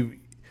 You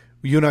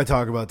and I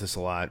talk about this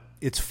a lot.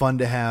 It's fun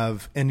to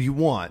have, and you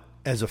want,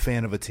 as a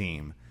fan of a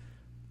team,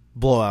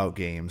 blowout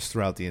games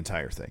throughout the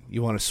entire thing.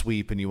 You want to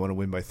sweep and you want to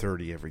win by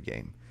 30 every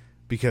game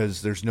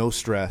because there's no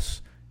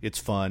stress. It's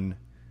fun,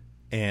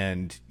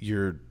 and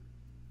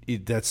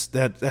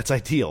that's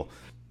ideal.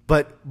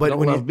 But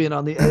when you've been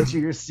on the edge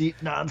of your seat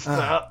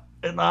nonstop.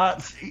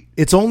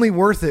 It's only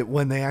worth it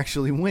when they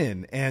actually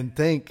win, and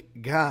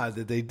thank God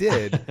that they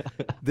did.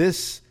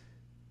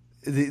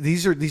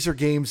 These are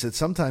games that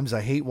sometimes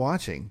I hate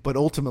watching, but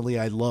ultimately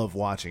I love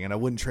watching, and I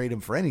wouldn't trade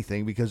them for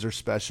anything because they're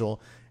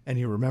special and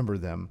you remember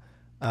them.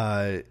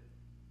 And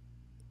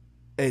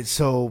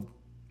so,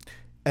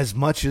 as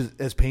much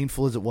as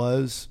painful as it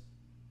was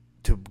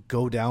to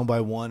go down by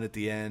one at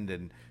the end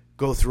and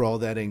go through all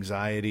that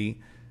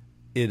anxiety,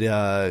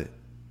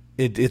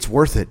 it's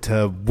worth it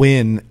to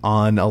win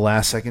on a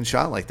last-second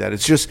shot like that.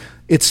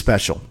 It's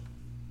special.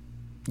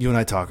 You and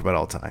I talk about it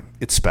all the time.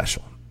 It's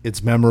special.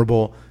 It's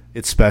memorable.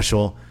 It's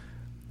special.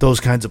 Those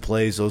kinds of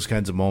plays, those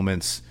kinds of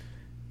moments,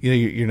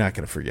 you're not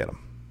going to forget them.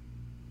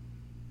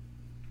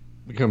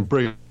 We can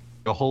bring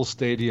a whole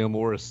stadium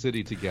or a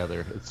city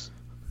together.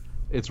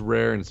 It's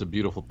rare, and it's a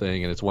beautiful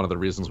thing, and it's one of the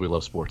reasons we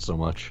love sports so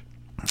much.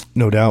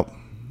 No doubt.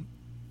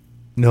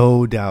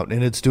 No doubt.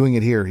 And it's doing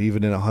it here,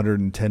 even in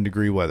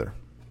 110-degree weather.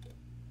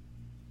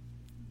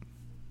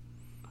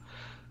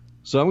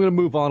 So I'm going to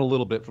move on a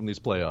little bit from these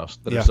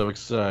playoffs that are so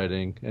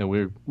exciting, and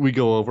we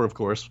go over, of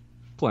course,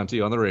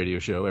 plenty on the radio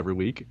show every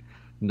week,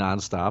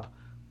 nonstop,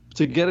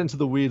 to get into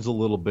the weeds a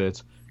little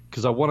bit,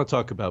 because I want to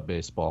talk about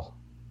baseball.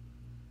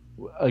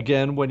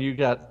 Again, when you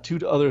got two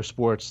other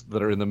sports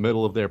that are in the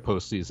middle of their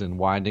postseason,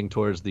 winding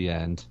towards the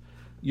end,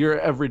 your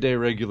everyday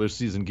regular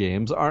season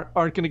games aren't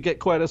going to get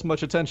quite as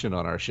much attention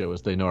on our show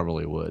as they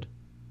normally would.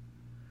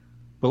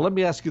 But let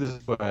me ask you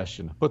this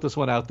question. I put this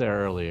one out there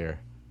earlier,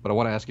 but I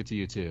want to ask it to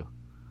you too.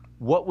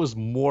 What was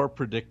more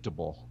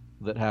predictable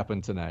that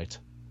happened tonight?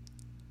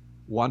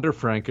 Wander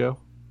Franco,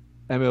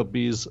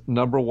 MLB's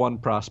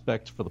 #1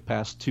 prospect for the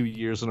past 2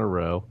 years in a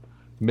row,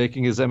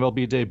 making his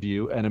MLB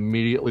debut and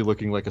immediately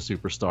looking like a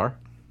superstar?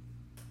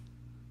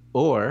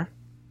 Or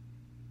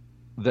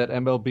that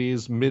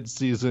MLB's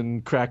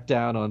mid-season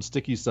crackdown on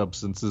sticky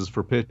substances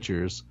for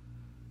pitchers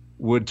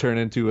would turn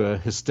into a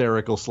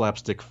hysterical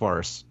slapstick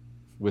farce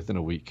within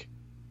a week?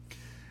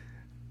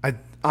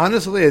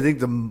 Honestly, I think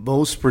the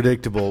most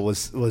predictable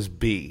was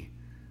B.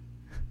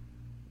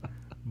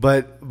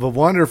 But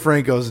Wander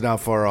Franco's not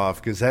far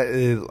off because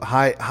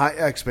high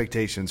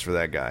expectations for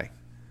that guy.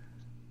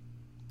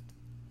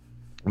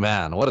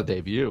 Man, what a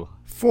debut.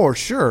 For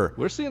sure.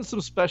 We're seeing some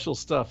special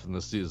stuff in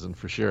this season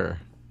for sure.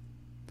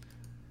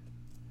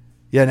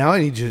 Yeah, now I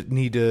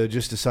need to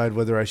just decide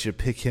whether I should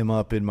pick him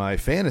up in my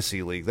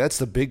fantasy league. That's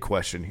the big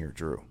question here,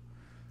 Drew.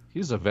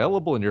 He's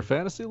available in your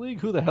fantasy league?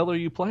 Who the hell are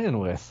you playing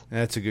with?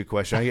 That's a good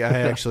question. I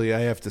actually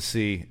have to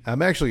see.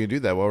 I'm actually gonna do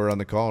that while we're on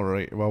the call,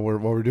 right? While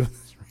we're doing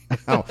this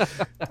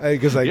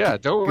right now.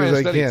 Don't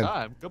waste any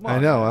time. Come on. I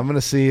know. Man. I'm gonna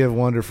see if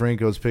Wander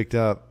Franco's picked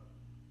up.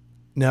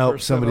 No,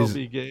 somebody's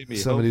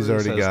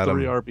already got him.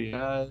 3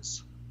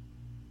 RBIs.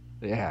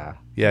 Yeah.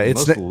 Yeah,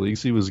 most of the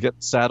leagues he was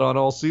getting sat on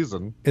all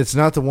season. It's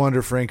not the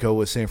Wander Franco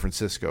with San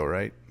Francisco,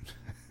 right?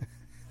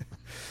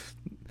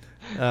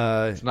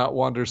 It's not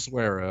Wander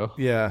Suero.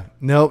 Yeah.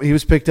 No, he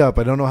was picked up.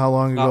 I don't know how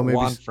long ago. Maybe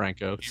Juan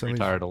Franco. He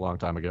retired a long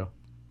time ago.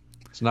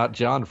 It's not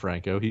John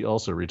Franco. He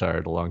also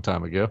retired a long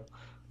time ago.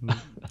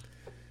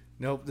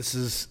 Nope. This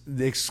is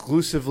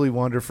exclusively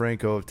Wander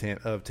Franco of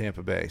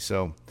Tampa Bay.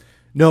 So,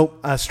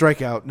 nope.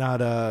 Strikeout.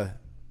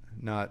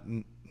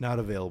 Not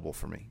available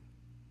for me.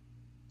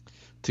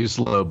 Too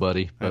slow,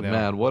 buddy. But know.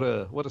 man, what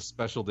a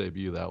special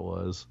debut that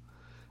was.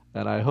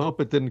 And I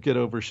hope it didn't get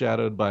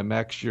overshadowed by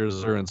Max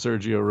Scherzer and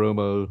Sergio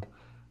Romo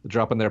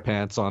dropping their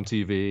pants on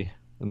TV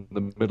in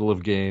the middle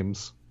of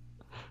games.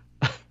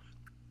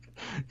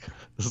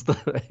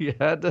 You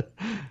had to,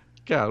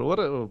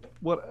 God,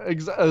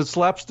 a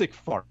slapstick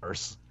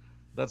farce.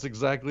 That's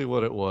exactly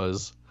what it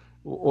was.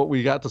 What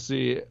we got to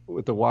see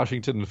with the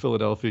Washington and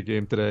Philadelphia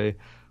game today,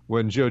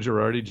 when Joe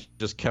Girardi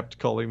just kept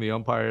calling the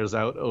umpires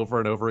out over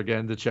and over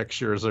again to check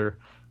Scherzer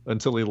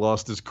until he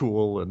lost his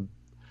cool and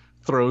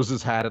throws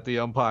his hat at the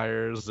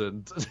umpires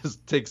and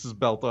just takes his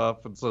belt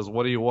off and says,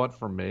 "What do you want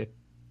from me?"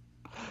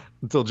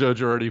 Until Joe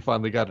Girardi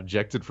finally got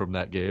ejected from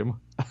that game.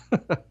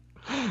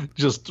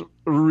 Just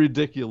a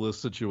ridiculous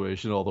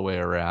situation all the way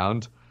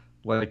around.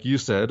 Like you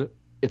said,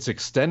 it's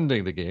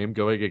extending the game,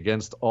 going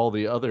against all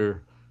the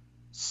other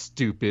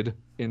stupid,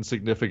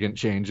 insignificant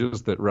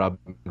changes that Rob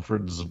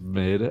Manfred's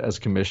made as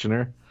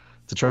commissioner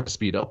to try to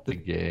speed up the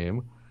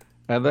game.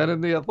 And then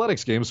in the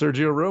Athletics game,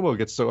 Sergio Romo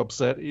gets so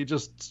upset, he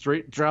just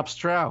straight drops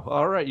trow.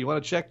 All right, you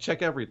want to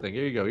check everything.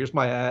 Here you go. Here's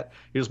my hat.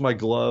 Here's my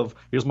glove.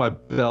 Here's my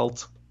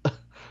belt.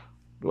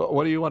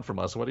 What do you want from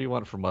us? What do you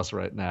want from us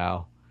right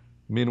now?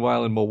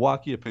 Meanwhile, in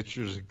Milwaukee, a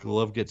pitcher's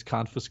glove gets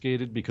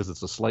confiscated because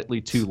it's a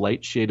slightly too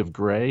light shade of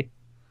gray.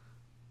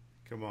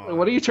 Come on.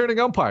 What are you turning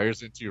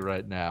umpires into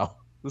right now?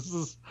 This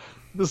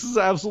is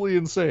absolutely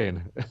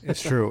insane.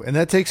 It's true. And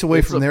that takes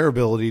away from their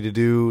ability to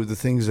do the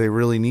things they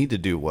really need to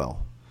do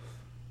well.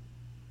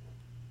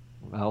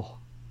 Well,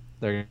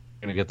 they're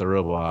going to get the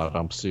robot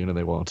ump soon, and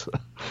they won't.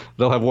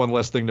 They'll have one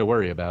less thing to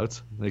worry about.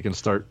 They can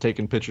start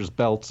taking pitchers'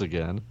 belts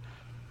again.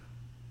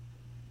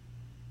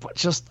 But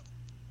just,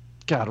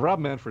 God, Rob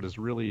Manfred is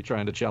really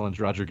trying to challenge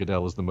Roger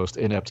Goodell as the most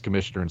inept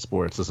commissioner in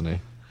sports, isn't he?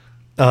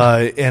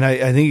 And I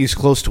think he's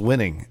close to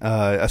winning,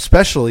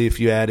 especially if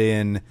you add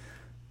in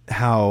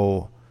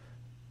how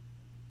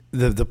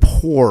the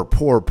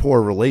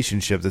poor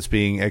relationship that's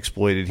being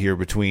exploited here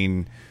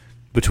between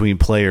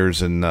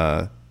players and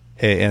the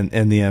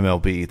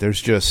MLB.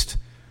 There's just,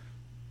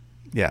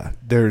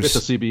 there's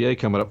the CBA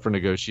coming up for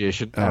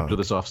negotiation after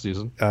this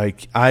offseason.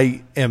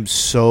 I am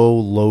so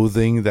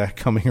loathing that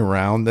coming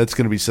around. That's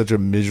going to be such a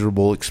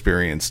miserable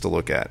experience to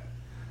look at.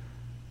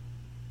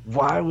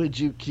 Why would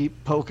you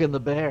keep poking the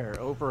bear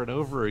over and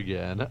over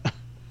again?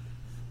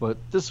 But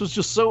this was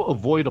just so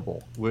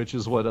avoidable, which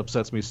is what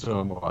upsets me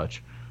so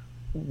much.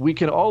 We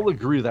can all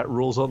agree that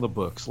rules on the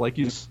books. Like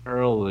you said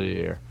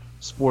earlier,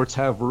 sports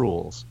have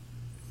rules.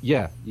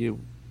 Yeah, you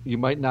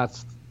might not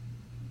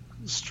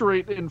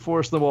straight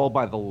enforce them all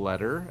by the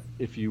letter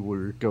if you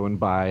were going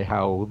by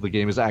how the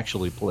game is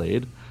actually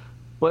played,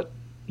 but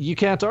you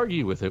can't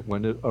argue with it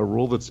when a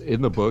rule that's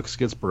in the books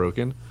gets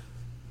broken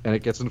and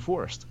it gets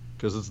enforced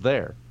because it's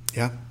there.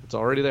 Yeah, it's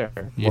already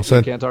there. You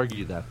can't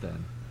argue that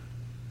then.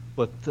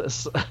 But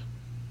this,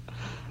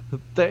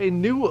 they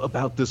knew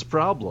about this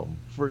problem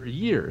for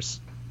years.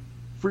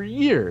 For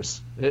years,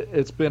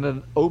 it's been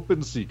an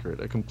open secret.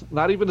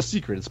 Not even a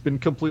secret. It's been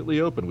completely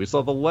open. We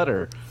saw the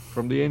letter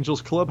from the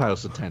Angels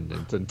clubhouse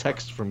attendant and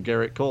text from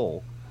Garrett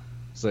Cole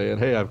saying,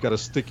 "Hey, I've got a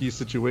sticky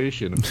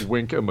situation.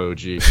 Wink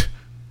emoji.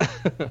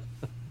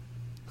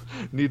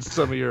 Need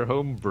some of your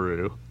home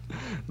brew."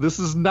 This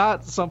is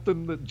not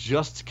something that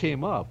just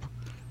came up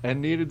and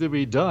needed to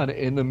be done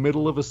in the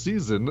middle of a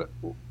season,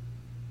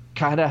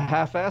 kind of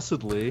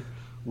half-assedly,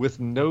 with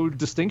no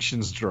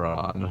distinctions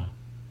drawn.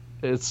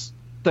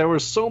 There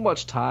was so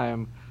much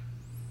time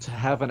to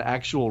have an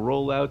actual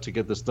rollout to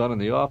get this done in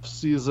the off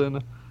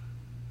season.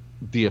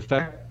 The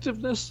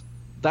effectiveness,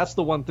 that's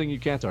the one thing you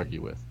can't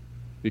argue with,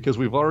 because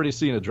we've already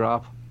seen a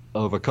drop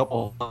of a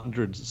couple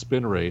hundred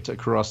spin rate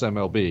across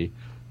MLB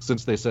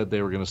since they said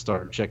they were going to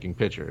start checking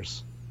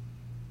pitchers.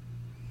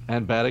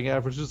 And batting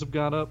averages have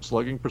gone up,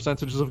 slugging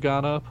percentages have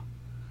gone up.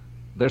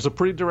 There's a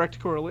pretty direct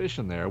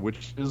correlation there,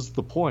 which is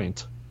the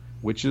point,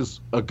 which is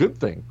a good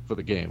thing for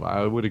the game,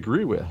 I would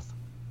agree with.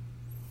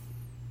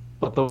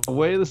 But the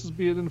way this is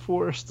being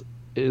enforced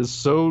is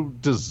so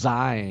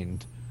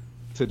designed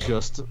to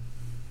just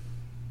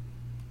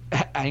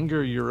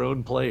anger your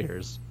own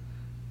players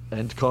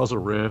and cause a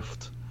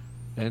rift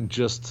and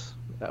just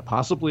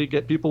possibly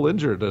get people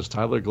injured, as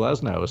Tyler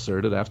Glasnow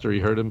asserted after he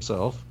hurt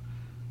himself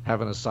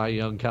having a Cy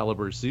Young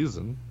caliber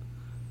season,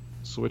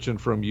 switching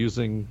from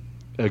using,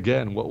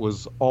 again, what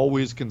was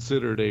always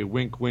considered a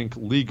wink-wink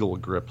legal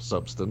grip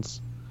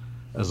substance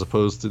as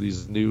opposed to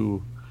these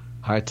new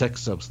high-tech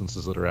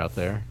substances that are out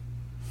there.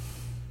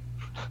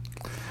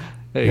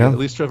 Hey, At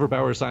least Trevor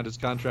Bauer signed his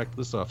contract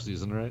this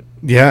offseason, right?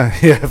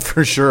 Yeah,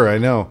 for sure. I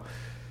know.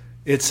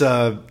 It's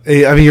I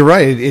mean, you're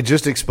right. It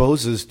just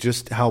exposes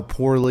just how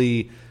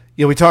poorly.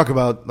 We talk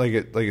about,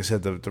 like I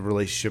said, the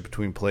relationship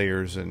between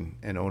players and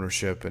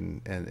ownership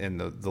and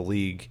the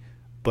league,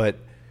 but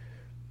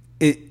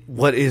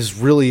what is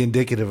really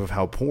indicative of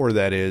how poor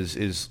that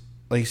is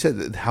like you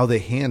said, how they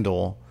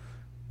handle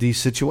these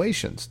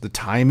situations. The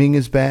timing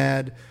is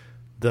bad.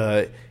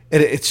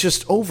 It's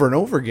just over and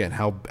over again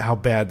how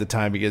bad the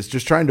timing is.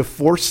 Just trying to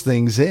force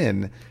things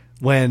in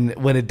when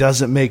it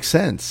doesn't make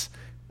sense.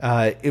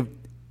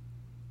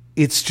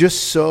 it's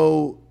just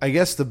so, I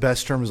guess the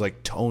best term is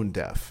like tone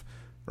deaf,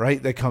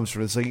 right? That comes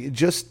from, it's like, it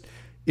just,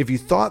 if you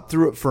thought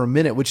through it for a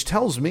minute, which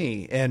tells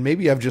me, and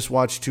maybe I've just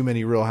watched too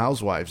many Real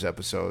Housewives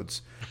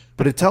episodes,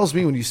 but it tells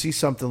me when you see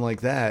something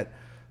like that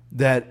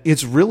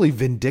it's really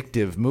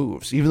vindictive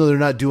moves, even though they're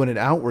not doing it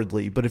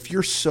outwardly. But if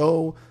you're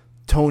so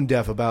tone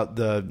deaf about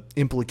the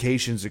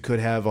implications it could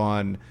have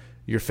on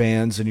your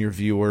fans and your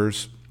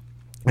viewers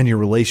and your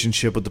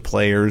relationship with the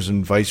players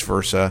and vice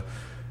versa,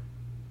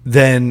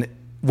 then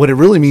what it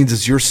really means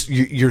is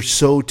you're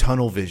so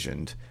tunnel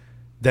visioned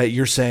that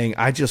you're saying,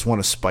 I just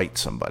want to spite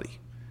somebody.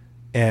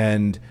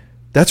 And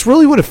that's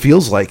really what it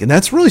feels like. And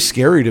that's really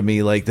scary to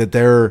me, like that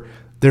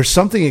there's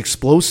something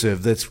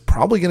explosive that's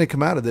probably going to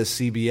come out of this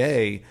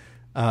CBA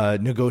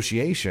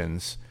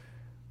negotiations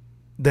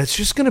that's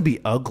just going to be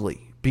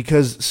ugly,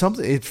 because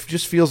it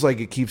just feels like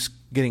it keeps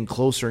getting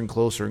closer and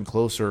closer and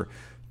closer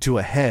to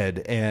a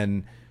head.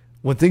 And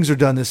when things are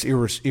done this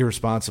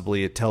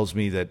irresponsibly, it tells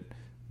me that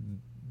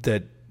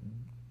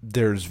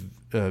there's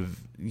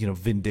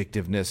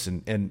vindictiveness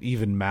and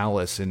even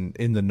malice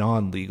in the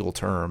non-legal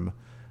term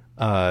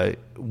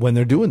when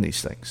they're doing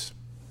these things.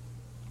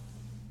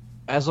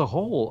 As a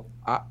whole,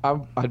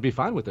 I'd be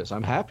fine with this.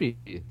 I'm happy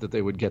that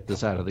they would get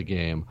this out of the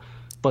game.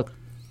 But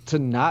to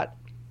not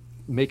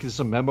make this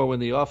a memo in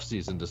the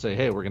offseason to say,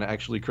 hey, we're going to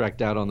actually crack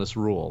down on this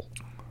rule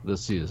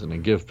this season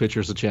and give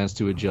pitchers a chance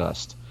to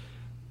adjust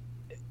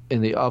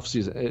in the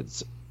offseason,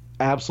 it's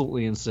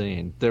absolutely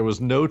insane. There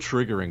was no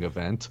triggering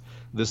event.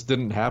 This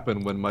didn't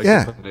happen when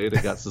Michael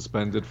Pineda got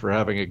suspended for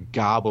having a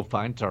gob of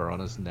pine tar on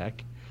his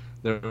neck.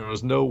 There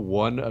was no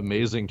one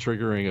amazing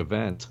triggering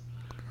event.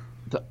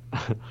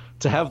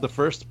 To have the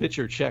first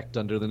pitcher checked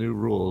under the new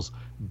rules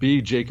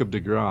be Jacob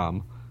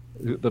deGrom,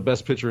 the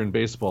best pitcher in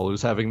baseball,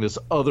 who's having this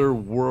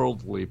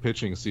otherworldly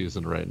pitching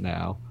season right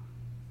now.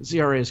 His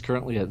ERA is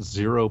currently at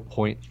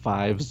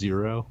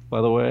 0.50,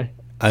 by the way.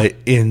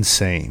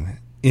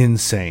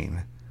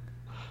 Insane.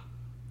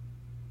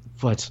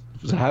 But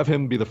to have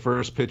him be the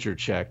first pitcher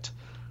checked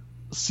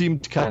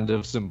seemed kind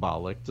of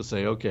symbolic to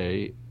say,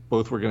 okay,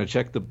 both we're going to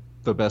check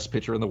the best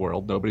pitcher in the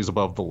world. Nobody's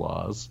above the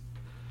laws.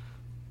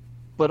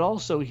 But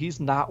also, he's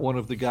not one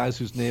of the guys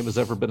whose name has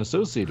ever been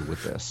associated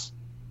with this.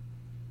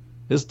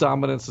 His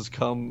dominance has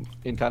come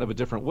in kind of a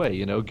different way.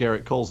 You know,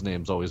 Garrett Cole's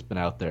name's always been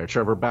out there.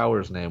 Trevor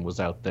Bauer's name was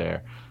out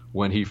there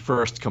when he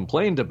first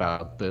complained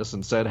about this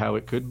and said how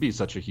it could be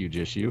such a huge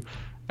issue,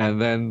 and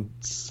then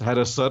had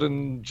a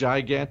sudden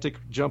gigantic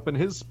jump in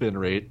his spin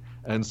rate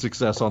and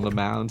success on the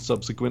mound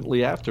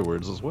subsequently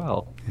afterwards as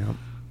well. Yep.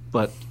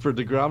 But for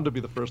deGrom to be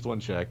the first one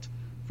checked,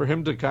 for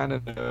him to kind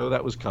of know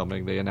that was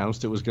coming, they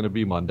announced it was going to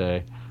be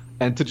Monday,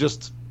 and to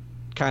just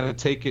kind of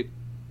take it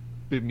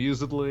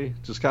bemusedly,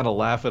 just kind of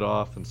laugh it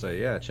off and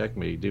say, yeah, check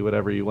me, do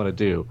whatever you want to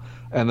do,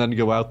 and then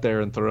go out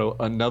there and throw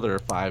another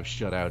 5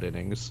 shutout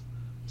innings,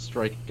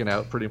 striking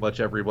out pretty much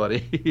everybody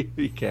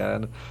he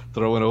can,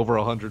 throwing over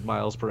 100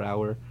 miles per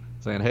hour,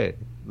 saying, hey,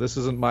 this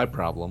isn't my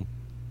problem.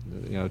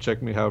 You know,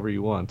 check me however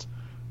you want.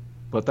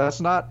 But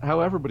that's not how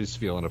everybody's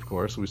feeling, of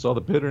course. We saw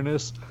the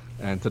bitterness,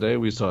 and today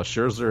we saw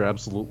Scherzer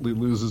absolutely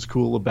lose his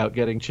cool about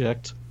getting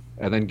checked,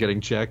 and then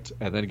getting checked,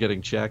 and then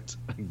getting checked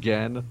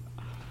again.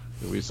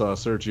 We saw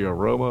Sergio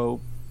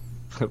Romo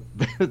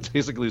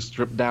basically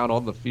stripped down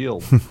on the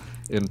field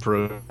in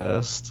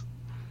protest.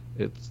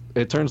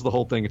 It turns the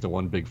whole thing into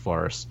one big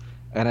farce.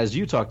 And as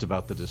you talked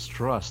about the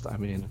distrust, I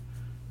mean,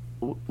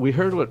 we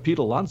heard what Pete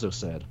Alonso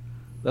said.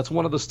 That's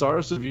one of the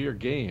stars of your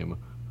game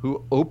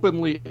who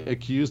openly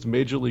accused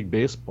Major League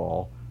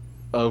Baseball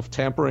of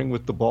tampering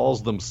with the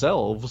balls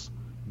themselves,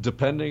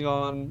 depending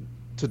on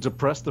to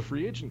depress the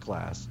free agent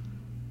class.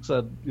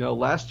 Said, you know,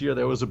 last year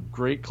there was a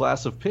great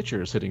class of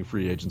pitchers hitting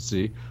free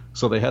agency,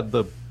 so they had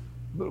the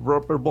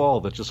rubber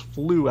ball that just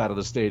flew out of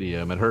the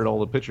stadium and hurt all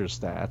the pitchers'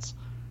 stats.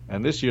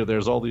 And this year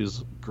there's all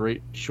these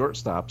great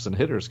shortstops and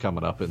hitters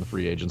coming up in the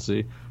free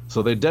agency,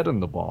 so they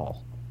deaden the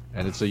ball.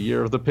 And it's a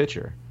year of the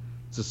pitcher.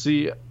 To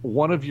see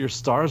one of your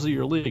stars of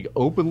your league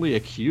openly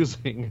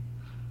accusing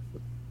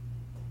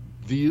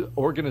the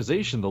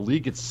organization, the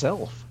league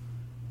itself,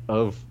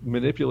 of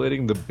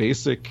manipulating the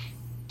basic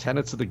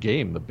tenets of the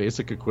game, the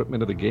basic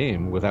equipment of the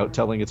game, without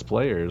telling its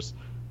players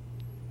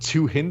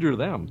to hinder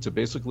them, to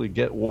basically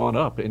get one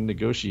up in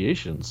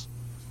negotiations.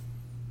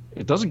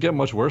 It doesn't get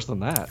much worse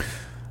than that.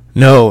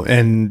 No,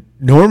 and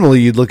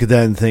normally you'd look at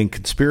that and think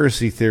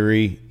conspiracy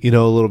theory, you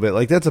know, a little bit.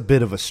 Like, that's a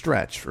bit of a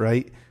stretch,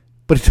 right?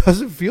 But it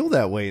doesn't feel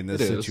that way in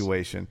this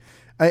situation.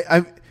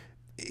 It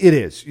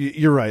is.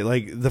 You're right.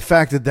 Like, the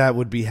fact that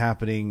would be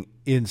happening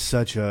in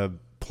such a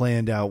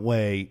planned out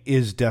way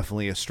is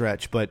definitely a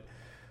stretch. But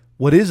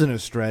what isn't a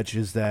stretch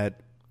is that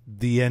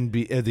the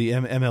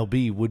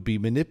MLB would be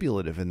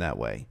manipulative in that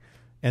way,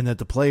 and that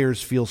the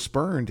players feel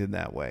spurned in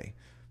that way,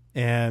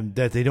 and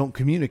that they don't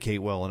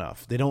communicate well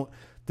enough. They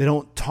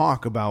don't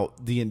talk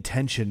about the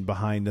intention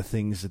behind the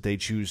things that they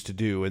choose to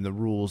do and the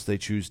rules they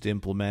choose to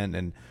implement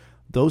and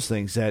those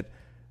things, that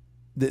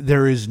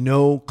there is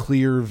no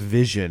clear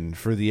vision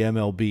for the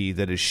MLB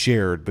that is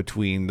shared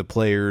between the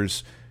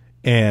players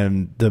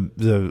and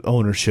the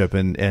ownership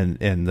and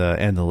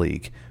the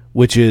league,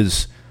 which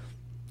is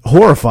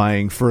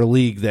horrifying for a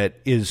league that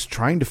is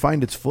trying to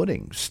find its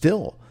footing,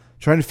 still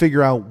trying to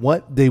figure out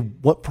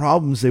what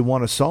problems they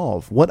want to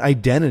solve, what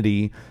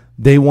identity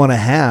they want to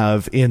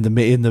have in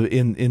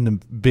the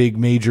big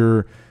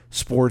major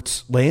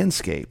sports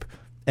landscape.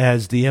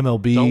 As the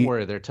MLB, don't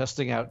worry, they're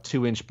testing out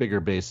 2-inch bigger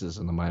bases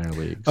in the minor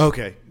leagues.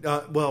 Okay,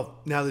 well,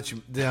 now that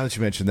you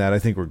mentioned that, I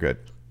think we're good.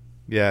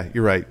 Yeah,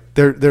 you're right.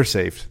 They're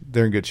safe.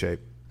 They're in good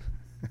shape.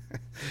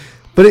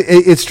 But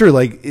it's true.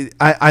 Like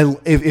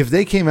if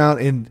they came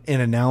out and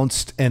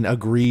announced and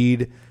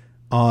agreed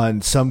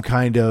on some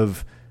kind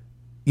of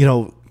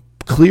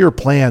clear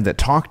plan that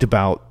talked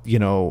about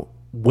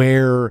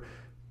where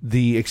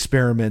the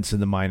experiments in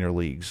the minor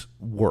leagues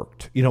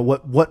worked,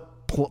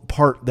 what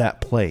part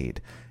that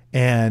played.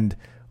 And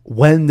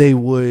when they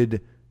would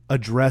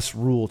address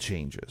rule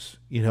changes,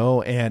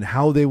 and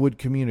how they would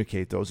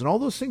communicate those, and all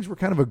those things were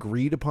kind of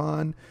agreed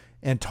upon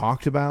and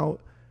talked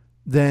about,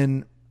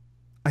 then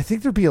I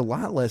think there'd be a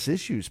lot less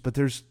issues. But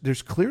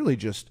there's clearly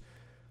just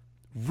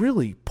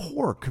really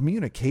poor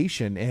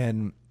communication,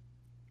 and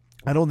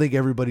I don't think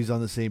everybody's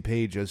on the same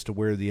page as to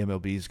where the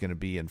MLB is going to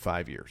be in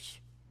 5 years.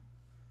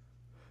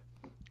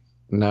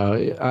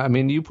 No, I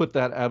mean, you put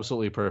that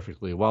absolutely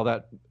perfectly. While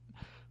that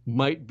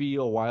might be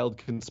a wild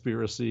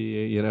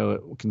conspiracy,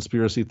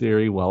 conspiracy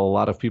theory, while a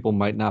lot of people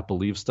might not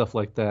believe stuff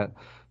like that,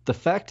 the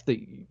fact that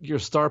your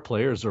star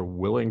players are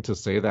willing to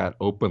say that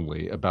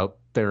openly about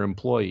their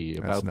employee,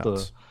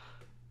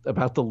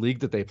 about the league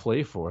that they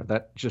play for,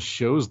 that just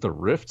shows the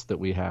rift that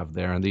we have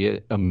there and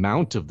the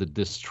amount of the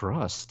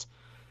distrust.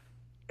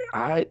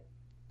 I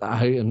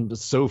am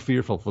so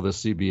fearful for the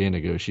CBA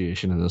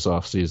negotiation in this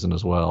offseason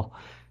as well.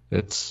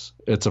 It's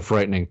a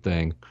frightening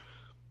thing.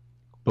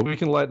 But we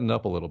can lighten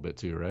up a little bit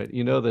too, right?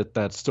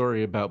 That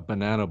story about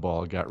Banana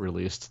Ball got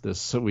released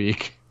this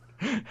week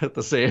at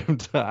the same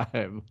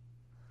time.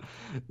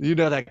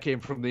 That came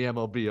from the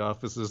MLB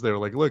offices. They were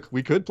like, look,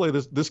 we could play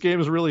this. This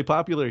game is really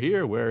popular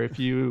here, where if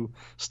you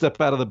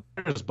step out of the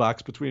batter's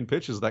box between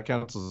pitches, that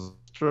counts as a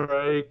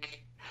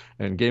strike.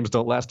 And games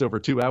don't last over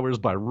 2 hours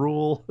by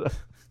rule.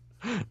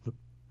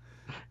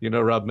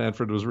 Rob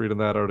Manfred was reading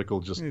that article,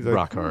 just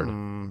rock hard.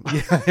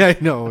 Yeah, I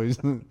know.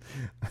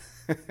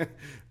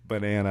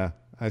 Banana.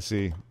 I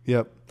see.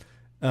 Yep.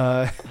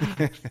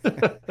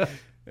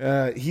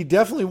 He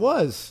definitely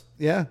was.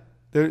 Yeah.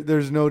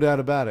 There's no doubt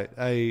about it.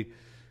 I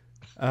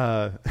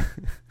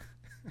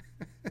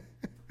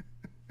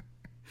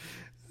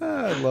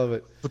love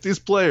it. But these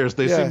players,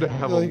 they seem to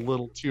have a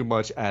little too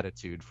much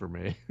attitude for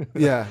me.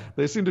 Yeah.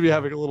 They seem to be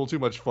having a little too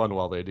much fun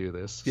while they do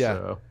this. Yeah.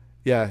 So.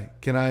 Yeah.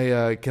 Can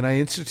I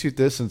institute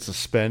this and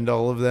suspend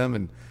all of them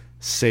and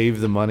save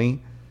the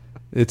money?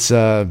 It's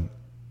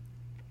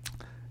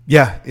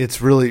yeah,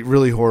 it's really,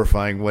 really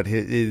horrifying.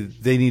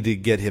 They need to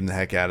get him the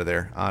heck out of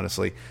there,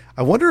 honestly.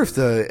 I wonder if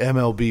the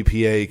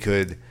MLBPA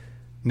could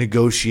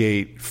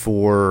negotiate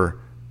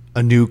for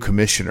a new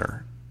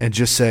commissioner and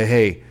just say,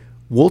 hey,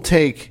 we'll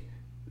take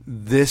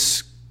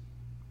this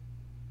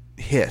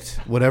hit,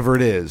 whatever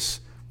it is,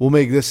 we'll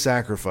make this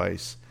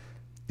sacrifice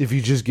if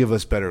you just give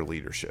us better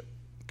leadership.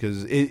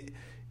 Because it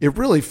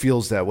really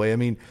feels that way. I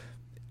mean,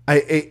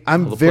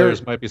 the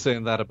players might be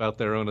saying that about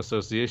their own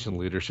association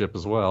leadership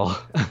as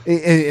well,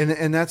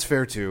 and that's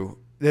fair too.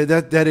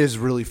 That is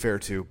really fair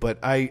too. But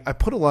I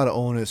put a lot of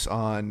onus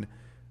on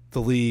the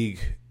league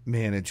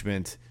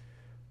management.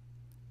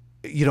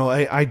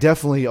 I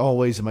definitely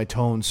always, and my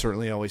tone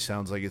certainly always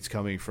sounds like it's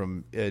coming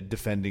from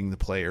defending the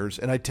players,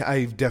 and I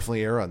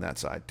definitely err on that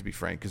side, to be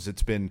frank, because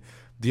it's been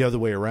the other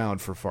way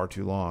around for far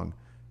too long.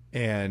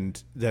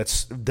 And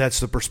that's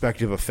the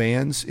perspective of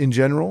fans in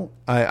general.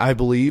 I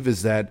believe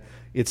is that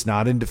it's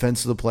not in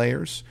defense of the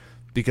players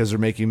because they're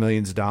making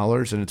millions of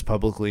dollars and it's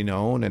publicly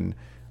known. And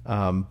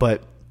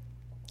but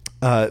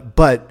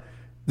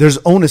there's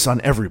onus on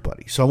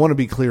everybody. So I want to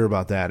be clear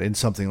about that in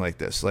something like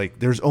this. Like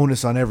there's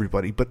onus on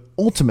everybody, but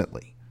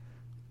ultimately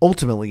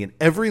in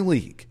every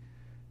league,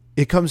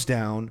 it comes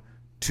down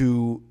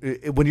to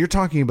when you're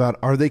talking about,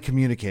 are they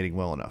communicating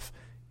well enough?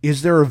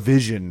 Is there a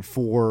vision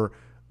for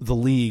the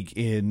league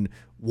in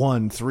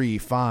 1, 3,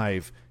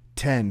 5,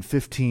 10,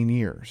 15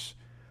 years?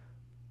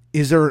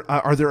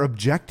 Are there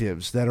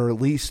objectives that are at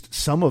least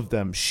some of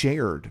them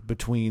shared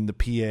between the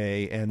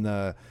PA and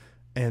the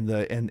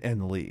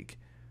league?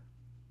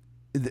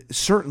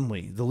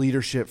 Certainly, the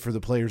leadership for the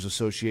Players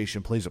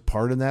Association plays a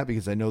part in that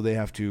because I know they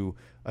have to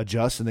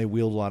adjust and they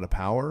wield a lot of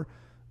power.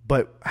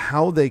 But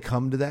how they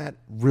come to that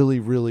really,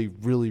 really,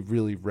 really,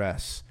 really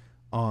rests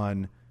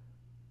on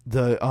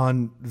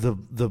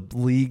the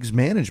league's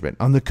management,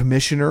 on the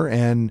commissioner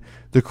and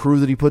the crew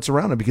that he puts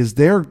around him, because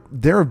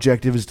their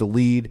objective is to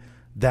lead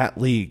that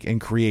league and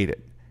create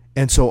it.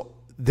 And so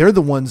they're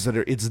the ones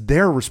it's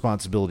their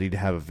responsibility to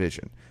have a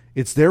vision.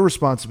 It's their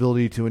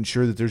responsibility to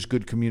ensure that there's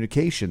good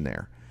communication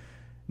there.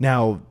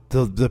 Now,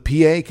 the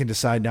PA can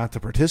decide not to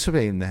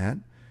participate in that,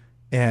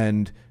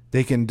 and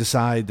they can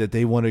decide that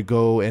they want to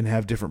go and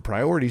have different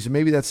priorities, and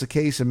maybe that's the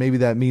case, and maybe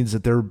that means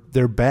that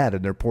they're bad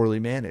and they're poorly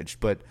managed.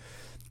 But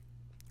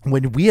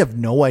when we have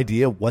no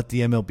idea what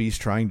the MLB is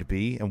trying to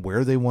be and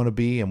where they want to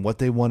be and what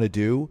they want to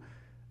do,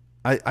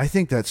 I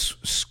think that's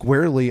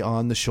squarely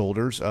on the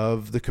shoulders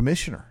of the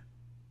commissioner.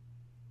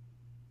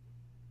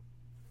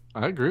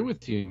 I agree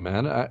with you,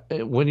 man.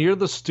 When you're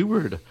the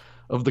steward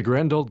of the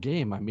grand old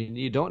game, I mean,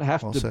 you don't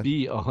have Well to said.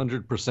 be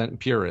 100%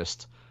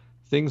 purist.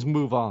 Things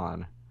move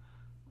on.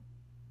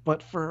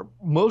 But for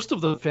most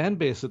of the fan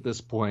base at this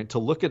point, to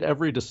look at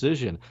every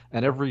decision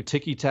and every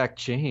ticky-tack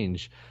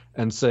change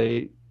and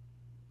say,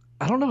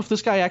 I don't know if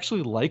this guy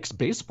actually likes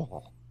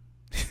baseball.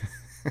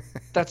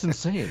 That's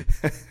insane.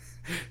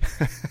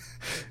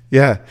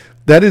 Yeah,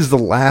 that is the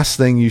last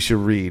thing you should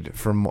read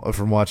from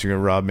watching what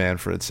Rob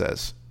Manfred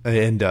says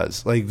and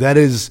does. Like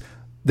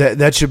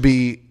that should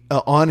be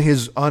on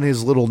his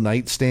little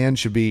nightstand.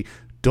 Should be,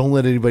 don't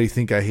let anybody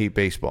think I hate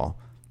baseball.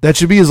 That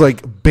should be his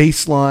like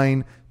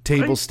baseline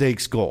table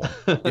stakes goal.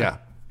 Yeah,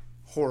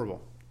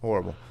 horrible.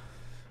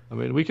 I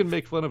mean, we can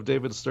make fun of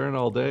David Stern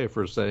all day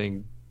for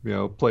saying,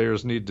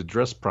 players need to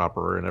dress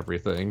proper and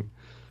everything,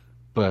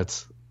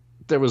 but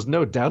there was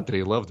no doubt that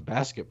he loved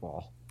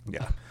basketball.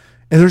 Yeah.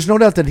 And there's no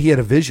doubt that he had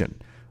a vision.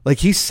 Like,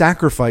 he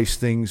sacrificed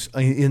things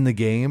in the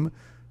game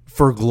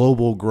for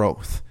global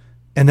growth.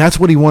 And that's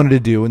what he wanted to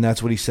do, and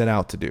that's what he set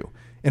out to do.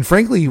 And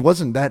frankly, he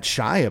wasn't that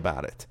shy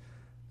about it.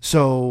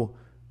 So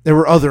there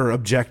were other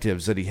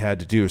objectives that he had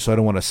to do. So I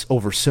don't want to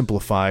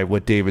oversimplify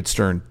what David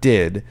Stern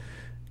did,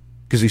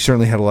 because he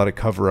certainly had a lot of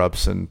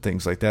cover-ups and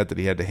things like that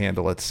he had to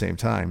handle at the same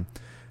time.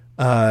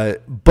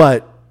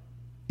 But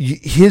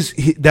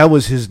that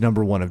was his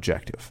number one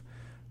objective,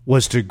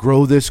 was to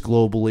grow this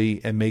globally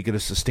and make it a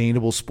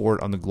sustainable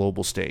sport on the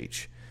global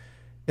stage.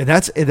 And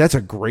that's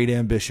a great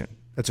ambition.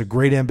 That's a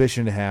great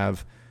ambition to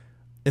have.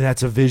 And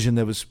that's a vision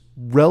that was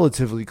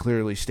relatively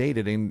clearly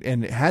stated and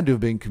it had to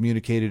have been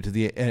communicated to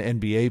the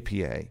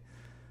NBAPA.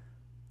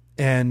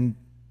 And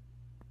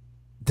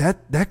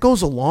that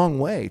goes a long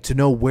way to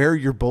know where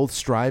you're both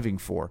striving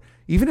for.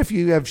 Even if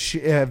you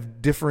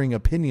have differing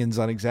opinions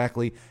on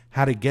exactly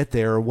how to get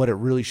there or what it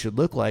really should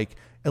look like,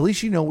 at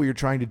least you know what you're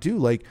trying to do.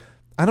 Like,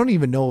 I don't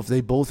even know if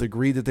they both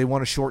agree that they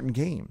want to shorten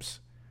games.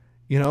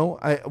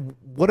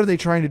 What are they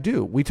trying to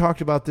do? We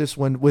talked about this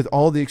with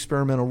all the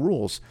experimental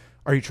rules.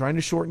 Are you trying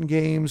to shorten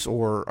games,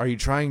 or are you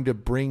trying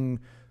to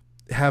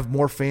have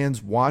more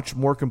fans watch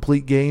more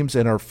complete games,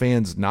 and are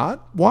fans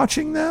not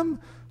watching them?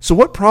 So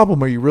what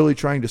problem are you really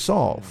trying to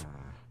solve?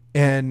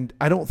 And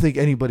I don't think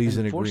anybody's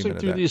in agreement Forcing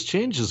with through that. these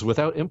changes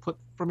without input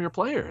from your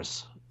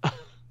players.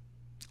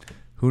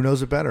 Who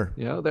knows it better?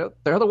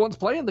 They're the ones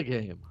playing the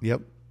game.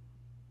 Yep.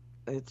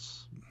 I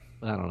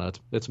don't know.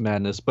 It's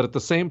madness, but at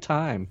the same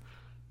time,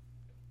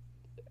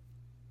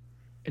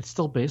 it's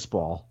still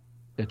baseball.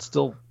 It's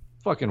still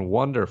fucking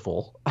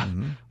wonderful.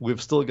 Mm-hmm.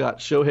 We've still got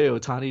Shohei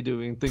Ohtani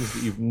doing things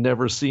that you've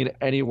never seen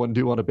anyone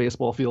do on a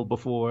baseball field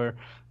before.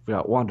 We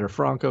got Wander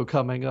Franco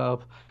coming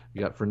up. We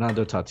got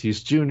Fernando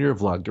Tatis Jr.,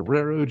 Vlad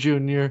Guerrero Jr.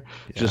 Yeah.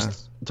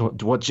 Just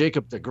what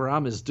Jacob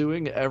deGrom is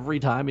doing every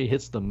time he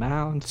hits the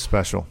mound.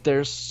 Special.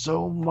 There's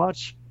so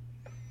much,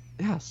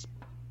 yes,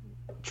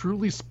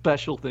 truly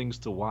special things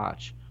to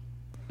watch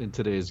in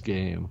today's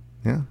game.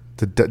 Yeah,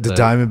 the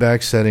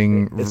Diamondbacks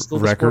setting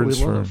records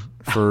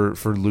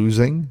for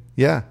losing.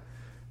 Yeah,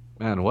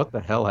 man, what the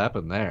hell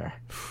happened there?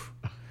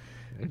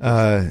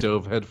 They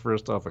dove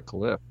headfirst off a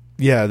cliff.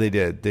 Yeah, they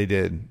did.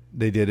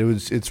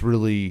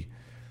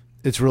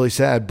 It's really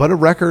sad, but a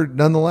record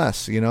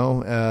nonetheless.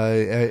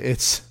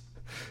 It's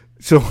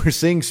so we're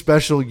seeing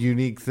special,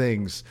 unique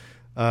things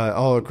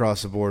all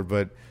across the board.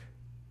 But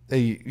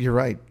you're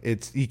right.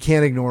 You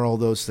can't ignore all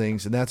those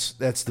things, and that's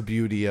the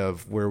beauty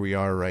of where we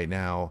are right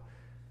now.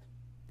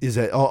 Is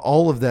that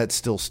all of that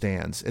still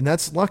stands, and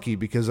that's lucky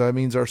because that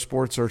means our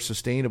sports are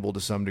sustainable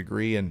to some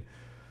degree. And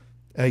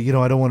I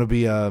don't want to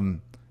be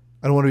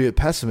a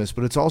pessimist,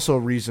 but it's also a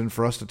reason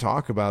for us to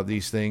talk about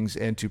these things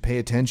and to pay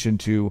attention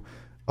to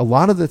a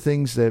lot of the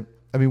things that,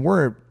 I mean,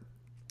 we're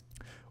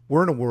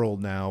in a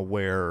world now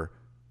where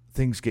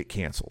things get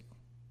canceled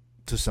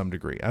to some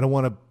degree. I don't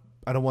want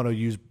to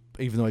use,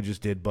 even though I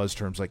just did buzz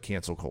terms like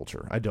cancel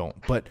culture. I don't.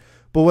 But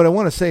what I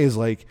want to say is,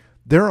 like,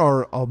 there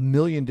are a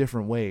million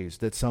different ways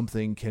that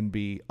something can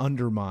be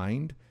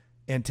undermined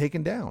and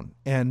taken down.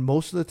 And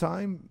most of the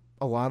time,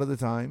 a lot of the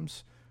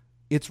times,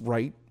 it's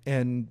right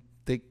and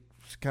they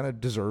kind of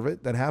deserve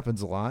it. That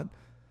happens a lot.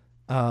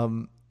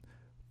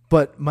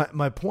 But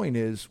my point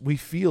is, we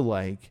feel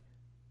like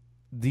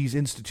these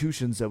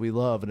institutions that we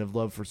love and have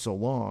loved for so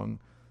long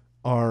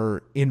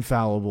are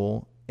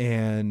infallible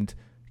and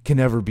can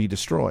never be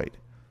destroyed.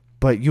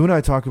 But you and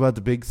I talk about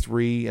the big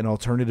three and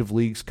alternative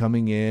leagues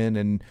coming in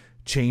and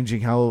changing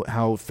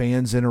how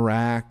fans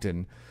interact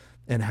and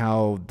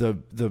how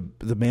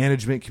the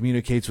management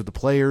communicates with the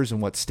players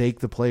and what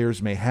stake the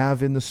players may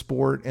have in the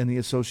sport and the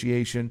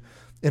association.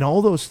 And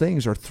all those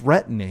things are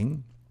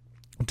threatening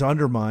to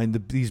undermine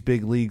these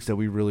big leagues that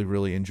we really,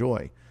 really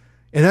enjoy.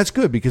 And that's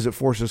good because it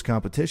forces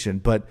competition.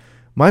 But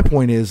my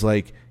point is,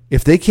 like,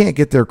 if they can't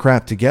get their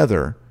crap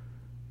together,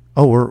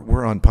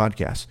 we're on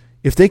podcasts.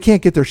 If they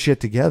can't get their shit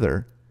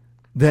together,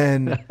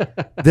 then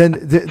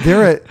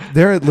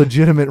they're at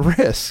legitimate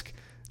risk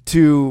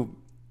to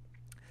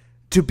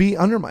be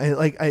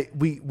undermined.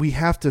 We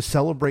have to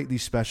celebrate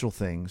these special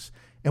things,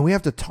 and we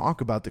have to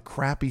talk about the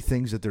crappy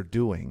things that they're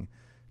doing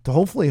to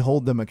hopefully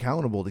hold them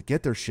accountable to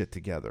get their shit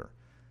together,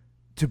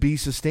 to be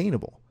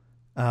sustainable.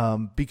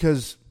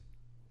 Because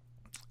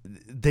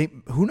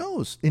who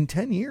knows, in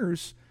 10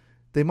 years,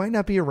 they might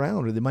not be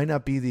around, or they might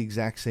not be the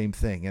exact same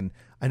thing. And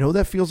I know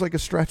that feels like a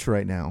stretch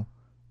right now.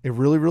 It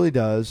really, really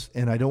does.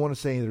 And I don't want to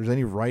say there's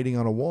any writing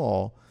on a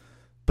wall,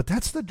 but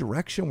that's the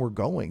direction we're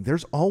going.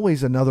 There's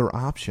always another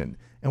option,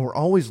 and we're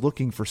always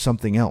looking for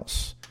something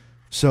else.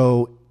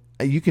 So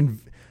you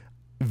can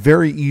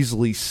very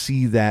easily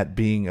see that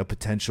being a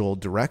potential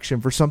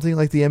direction for something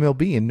like the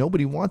MLB, and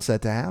nobody wants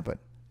that to happen.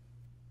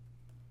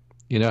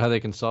 You know how they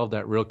can solve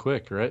that real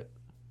quick, right?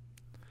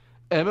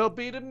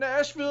 MLB to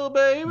Nashville,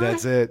 baby.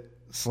 That's it.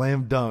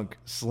 Slam dunk.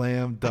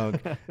 Slam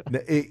dunk.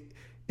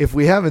 If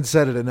we haven't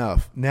said it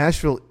enough,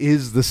 Nashville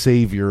is the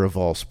savior of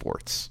all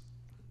sports.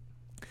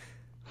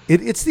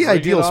 It's the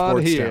ideal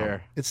sports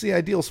town. It's the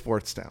ideal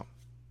sports town.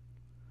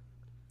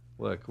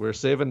 Look, we're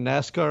saving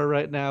NASCAR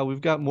right now.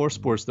 We've got more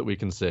sports that we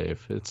can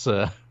save. It's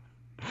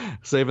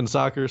saving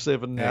soccer,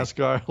 saving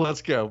NASCAR.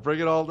 Let's go. Bring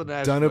it all to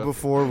Nashville. Done it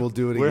before. We'll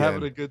do it again. We're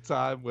having a good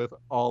time with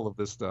all of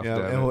this stuff.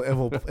 Yeah,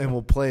 and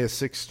we'll play a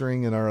sixth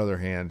string in our other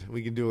hand.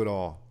 We can do it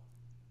all.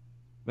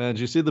 Man,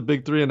 did you see the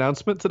Big Three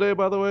announcement today,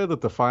 by the way,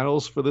 that the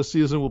finals for this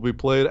season will be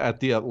played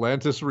at the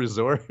Atlantis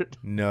Resort?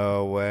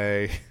 No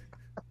way.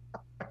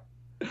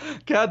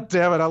 God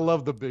damn it, I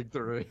love the Big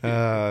Three.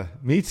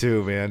 Me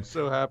too, man. I'm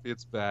so happy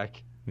it's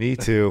back. Me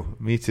too.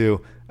 Me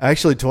too.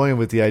 Actually toying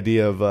with the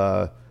idea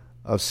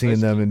of seeing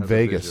them in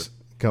Vegas.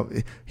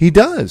 He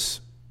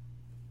does.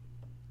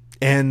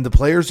 And the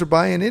players are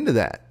buying into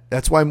that.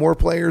 That's why more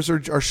players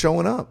are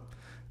showing up.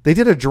 They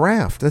did a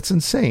draft. That's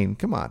insane.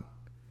 Come on.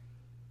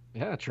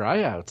 Yeah,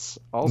 tryouts.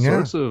 All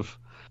sorts of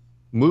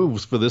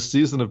moves for this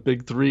season of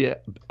Big Three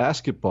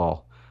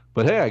basketball.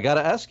 But hey, I got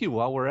to ask you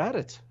while we're at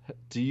it,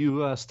 do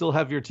you still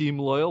have your team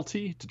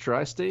loyalty to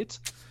Tri-State?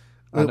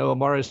 I know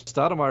Amari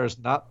Stoudemire is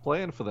not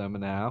playing for them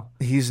now.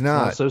 He's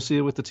not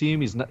associated with the team.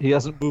 He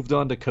hasn't moved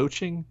on to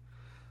coaching.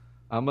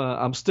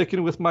 I'm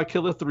sticking with my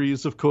killer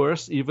threes, of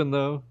course, even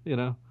though,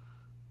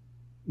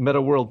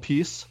 Meta World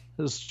Peace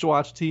has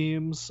swatched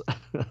teams.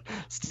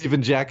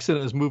 Steven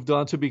Jackson has moved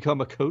on to become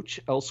a coach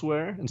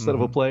elsewhere instead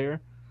of a player.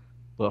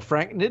 But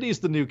Frank Nitty's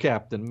the new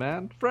captain,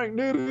 man. Frank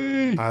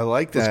Nitty. I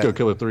like that. Let's go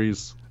killer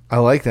threes. I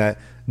like that.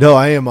 No,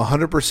 I am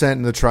 100%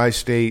 in the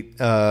tri-state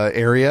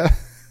area.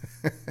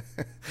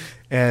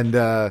 And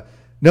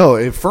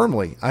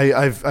firmly.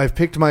 I've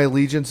picked my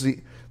allegiance.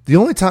 The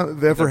only time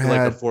I've ever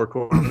had like the four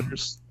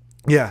corners.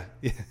 Yeah.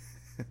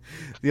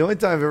 The only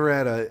time I've ever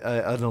had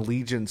an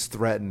allegiance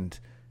threatened,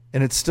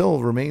 and it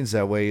still remains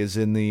that way, is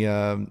in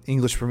the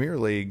English Premier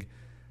League,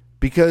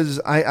 because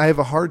I have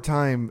a hard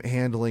time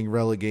handling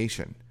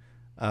relegation.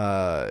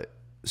 So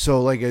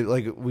like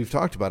we've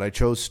talked about, I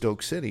chose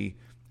Stoke City,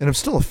 and I'm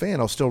still a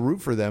fan. I'll still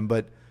root for them,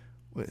 but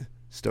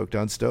Stoked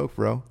on Stoke,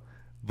 bro.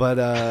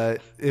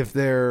 But if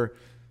they're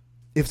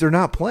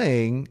not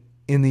playing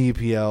in the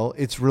EPL,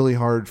 it's really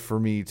hard for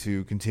me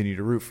to continue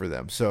to root for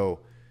them. So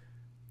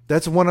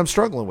that's one I'm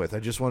struggling with. I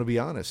just want to be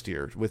honest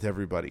here with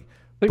everybody.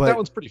 I think that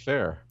one's pretty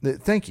fair.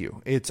 Thank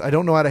you. I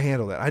don't know how to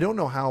handle that. I don't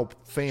know how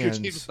fans.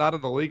 Your team's not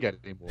in the league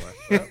anymore.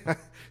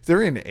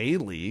 They're in a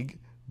league,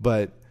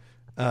 but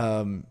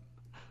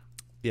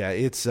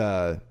it's.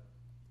 I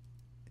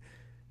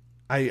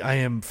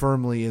am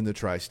firmly in the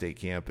tri-state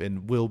camp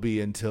and will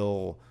be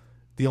until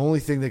the only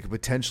thing that could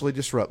potentially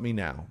disrupt me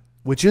now,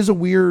 which is a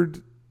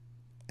weird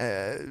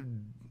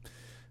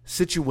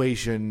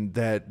situation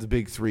that the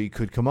Big Three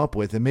could come up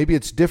with, and maybe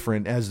it's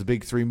different as the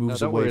Big Three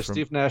moves away from.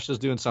 Steve Nash is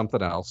doing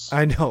something else.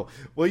 I know.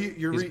 Well,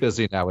 he's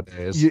busy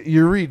nowadays.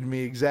 You're reading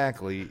me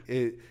exactly.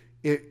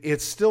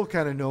 It's still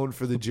kind of known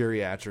for the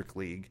geriatric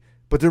league,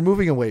 but they're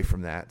moving away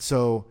from that.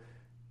 So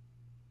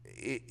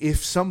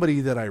if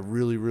somebody that I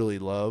really, really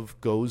love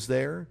goes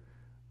there,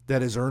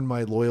 that has earned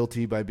my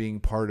loyalty by being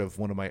part of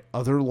one of my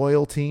other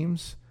loyal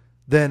teams,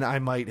 then I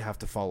might have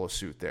to follow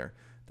suit there.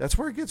 That's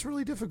where it gets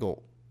really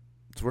difficult.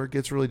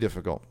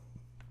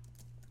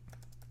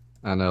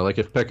 I know, like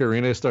if Pekka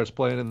Rinne starts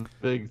playing in the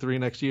Big Three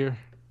next year.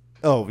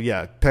 Oh,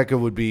 yeah. Pekka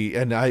would be,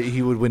 and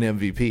he would win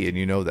MVP, and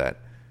you know that.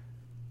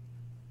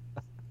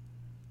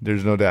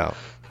 There's no doubt.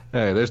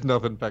 Hey, there's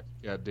nothing Pekka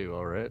can't do,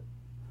 all right?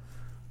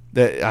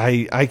 That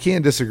I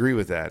can't disagree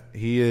with that.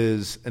 He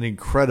is an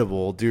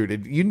incredible dude.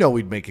 And you know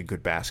he'd make a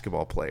good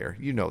basketball player.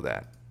 You know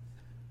that.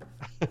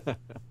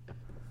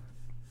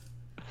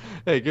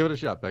 Hey, give it a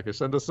shot, Becker.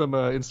 Send us some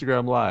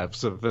Instagram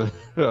lives of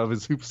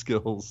his hoop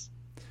skills.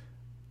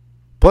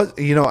 But,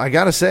 I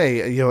got to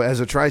say, as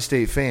a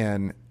tri-state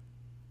fan,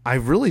 I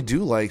really do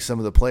like some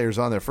of the players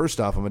on there.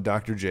 First off, I'm a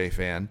Dr. J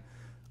fan.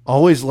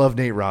 Always loved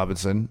Nate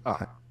Robinson.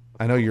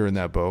 I know you're in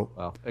that boat.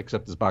 Well,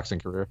 except his boxing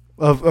career.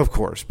 Of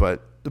course,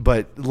 but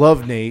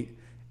love Nate.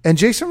 And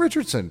Jason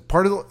Richardson,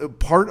 part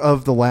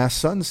of the last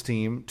Suns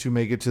team to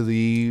make it to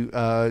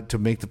the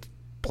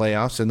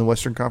playoffs and the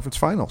Western Conference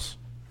Finals.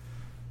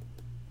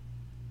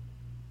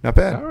 Not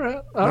bad. All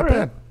right. Not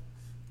bad.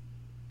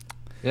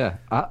 Yeah,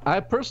 I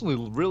personally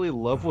really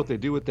love what they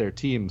do with their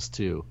teams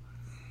too.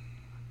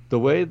 The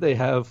way they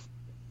have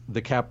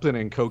the captain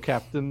and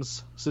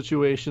co-captains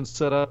situation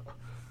set up,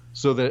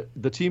 so that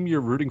the team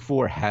you're rooting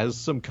for has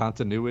some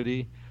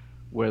continuity,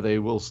 where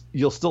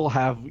you'll still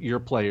have your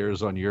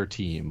players on your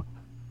team,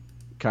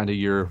 kind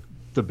of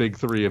the big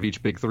three of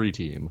each big three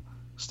team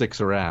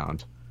sticks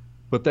around,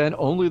 but then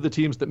only the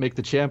teams that make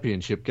the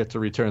championship get to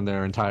return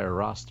their entire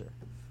roster.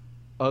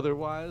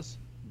 Otherwise,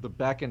 the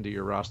back end of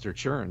your roster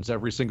churns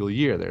every single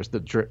year. There's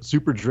the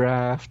super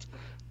draft,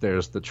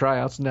 there's the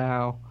tryouts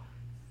now,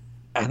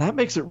 and that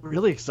makes it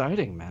really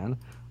exciting, man.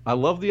 I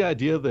love the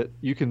idea that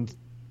you can,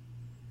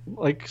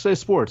 like, say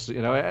sports,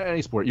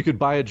 any sport, you could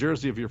buy a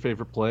jersey of your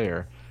favorite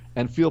player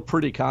and feel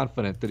pretty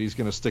confident that he's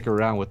going to stick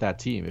around with that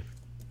team,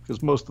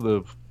 because most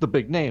of the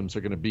big names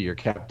are going to be your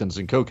captains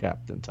and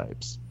co-captain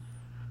types.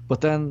 But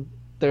then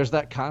there's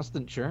that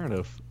constant churn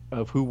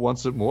of who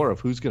wants it more, of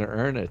who's going to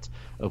earn it,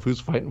 of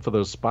who's fighting for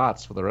those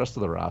spots for the rest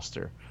of the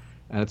roster.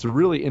 And it's a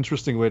really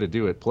interesting way to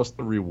do it, plus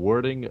the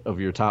rewarding of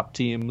your top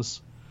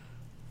teams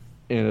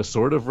in a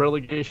sort of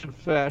relegation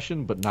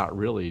fashion, but not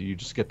really. You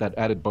just get that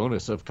added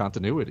bonus of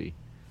continuity,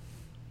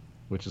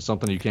 which is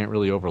something you can't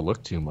really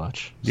overlook too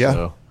much. Yeah.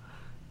 So,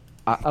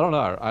 I don't know.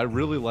 I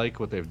really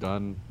like what they've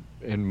done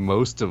in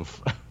most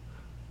of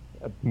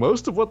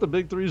what the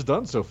Big Three's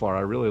done so far.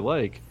 I really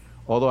like.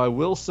 Although I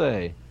will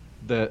say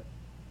that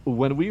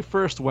when we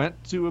first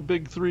went to a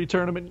Big Three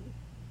tournament,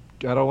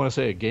 I don't want to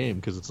say a game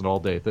because it's an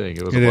all-day thing.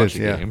 It was a bunch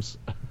of games.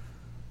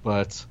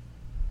 But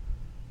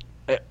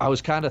I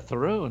was kind of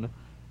thrown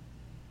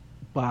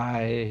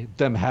by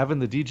them having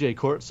the DJ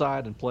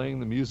courtside and playing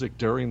the music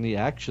during the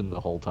action the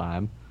whole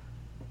time.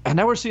 And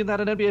now we're seeing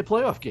that in NBA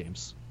playoff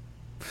games.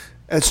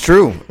 That's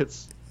true.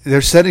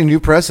 They're setting new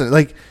precedent.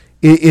 Like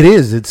it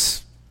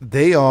is.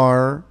 They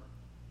are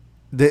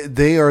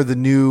the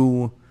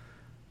new,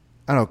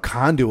 I don't know,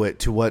 conduit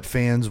to what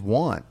fans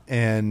want,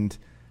 and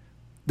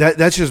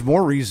that's just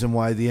more reason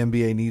why the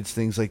NBA needs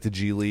things like the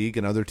G League,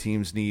 and other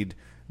teams need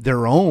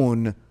their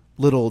own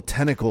little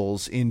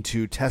tentacles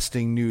into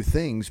testing new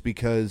things.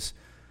 Because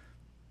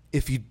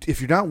if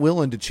you're not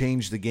willing to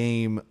change the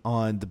game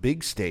on the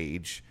big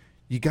stage,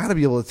 you got to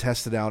be able to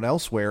test it out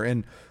elsewhere.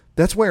 And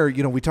that's where,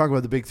 we talk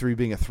about the Big Three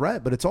being a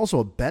threat, but it's also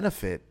a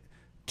benefit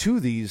to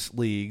these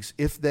leagues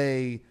if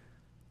they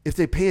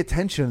pay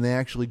attention and they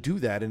actually do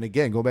that. And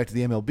again, go back to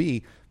the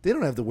MLB, they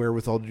don't have the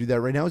wherewithal to do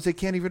that right now, as they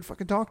can't even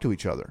fucking talk to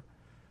each other.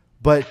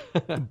 But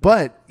the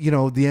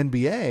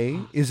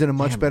NBA is in a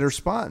much better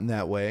spot in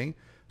that way.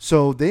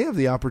 So they have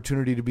the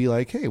opportunity to be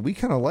like, hey, we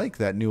kind of like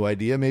that new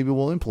idea. Maybe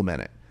we'll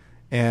implement it.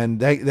 And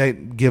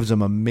that gives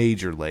them a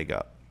major leg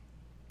up.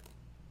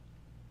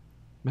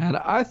 Man,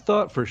 I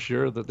thought for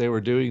sure that they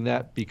were doing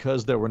that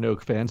because there were no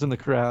fans in the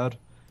crowd,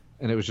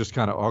 and it was just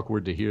kind of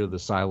awkward to hear the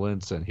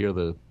silence and hear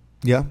the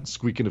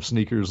squeaking of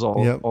sneakers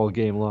all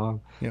game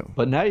long. Yep.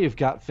 But now you've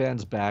got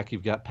fans back,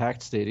 you've got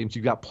packed stadiums,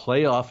 you've got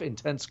playoff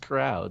intense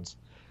crowds,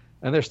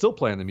 and they're still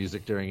playing the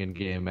music during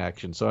in-game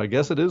action. So I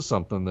guess it is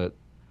something that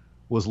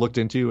was looked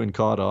into and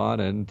caught on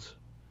and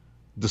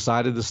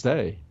decided to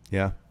stay.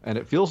 Yeah. And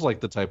it feels like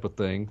the type of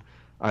thing.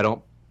 I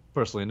don't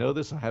personally know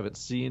this. I haven't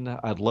seen.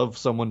 I'd love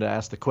someone to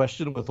ask the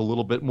question with a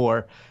little bit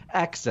more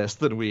access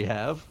than we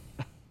have.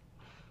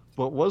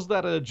 But was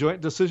that a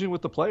joint decision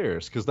with the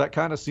players? Because that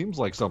kind of seems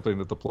like something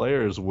that the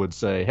players would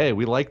say, hey,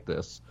 we like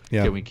this.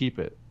 Yeah. Can we keep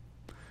it?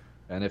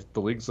 And if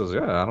the league says,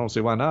 yeah, I don't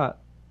see why not.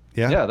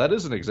 Yeah, that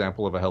is an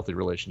example of a healthy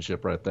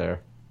relationship right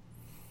there.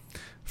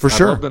 For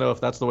sure. I'd love to know if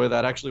that's the way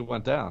that actually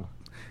went down.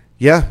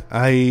 Yeah,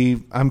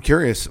 I'm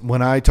curious.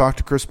 When I talk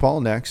to Chris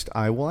Paul next,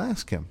 I will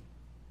ask him.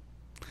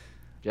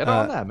 Get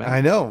on that, man.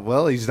 I know.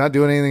 Well, he's not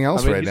doing anything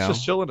else right now. He's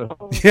just chilling at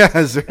home.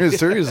 Yeah,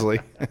 seriously.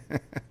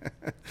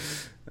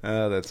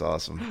 Oh, that's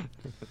awesome.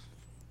 He's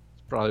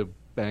probably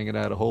banging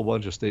out a whole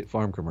bunch of State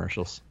Farm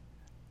commercials.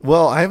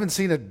 Well, I haven't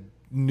seen a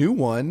new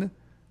one,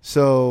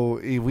 so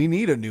we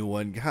need a new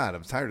one. God,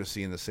 I'm tired of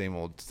seeing the same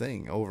old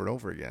thing over and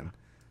over again.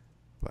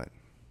 But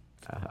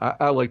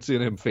I liked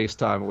seeing him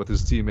FaceTime with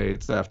his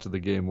teammates after the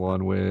Game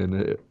 1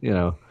 win.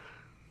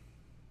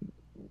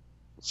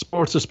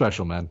 Sports are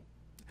special, man.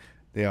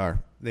 They are,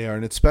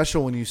 and it's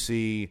special when you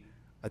see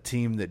a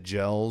team that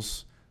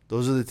gels.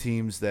 Those are the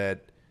teams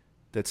that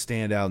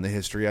stand out in the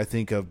history. I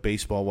think of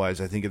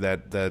baseball-wise. I think of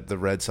the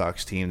Red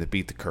Sox team that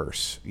beat the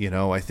curse.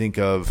 I think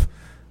of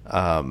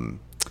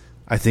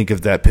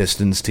that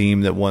Pistons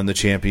team that won the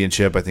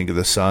championship. I think of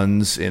the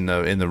Suns in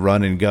the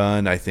run and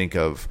gun. I think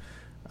of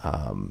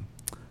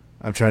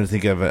I'm trying to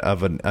think of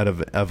an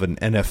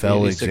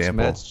NFL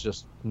example. Mets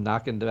just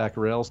knocking back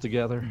rails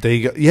together. There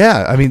you go.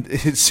 Yeah, I mean,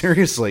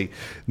 seriously,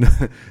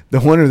 no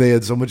wonder they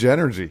had so much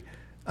energy.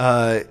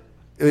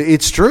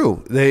 It's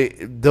true.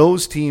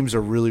 Those teams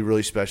are really,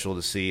 really special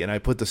to see, and I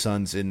put the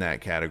Suns in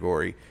that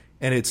category.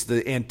 And it's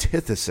the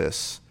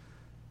antithesis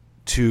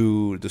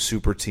to the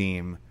super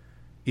team.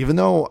 Even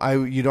though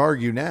you'd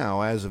argue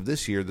now, as of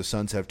this year, the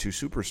Suns have two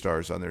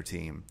superstars on their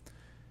team.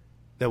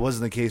 That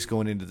wasn't the case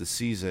going into the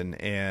season,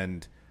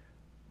 and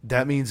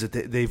that means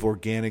that they've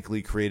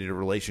organically created a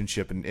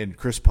relationship, and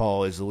Chris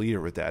Paul is the leader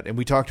with that. And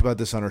we talked about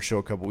this on our show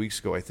a couple weeks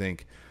ago, I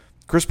think.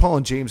 Chris Paul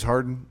and James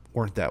Harden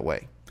weren't that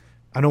way.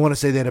 I don't want to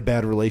say they had a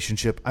bad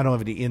relationship. I don't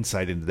have any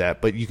insight into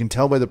that, but you can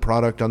tell by the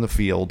product on the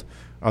field,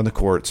 on the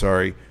court,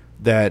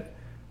 that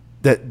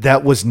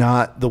was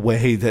not the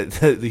way that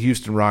the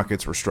Houston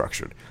Rockets were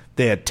structured.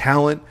 They had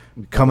talent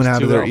coming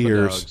out of their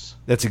ears. Dogs.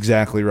 That's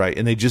exactly right.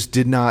 And they just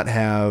did not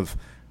have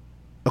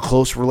a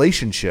close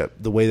relationship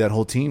the way that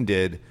whole team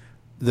did.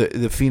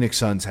 The Phoenix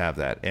Suns have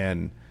that.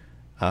 And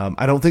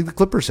I don't think the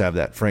Clippers have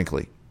that,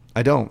 frankly.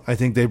 I don't. I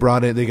think they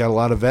got a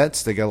lot of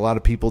vets. They got a lot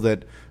of people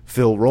that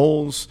fill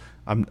roles.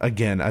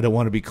 Again, I don't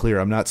want to be clear.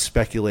 I'm not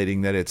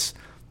speculating that it's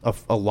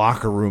a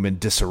locker room in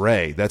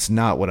disarray. That's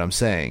not what I'm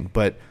saying.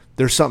 But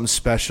there's something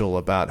special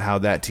about how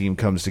that team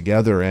comes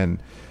together,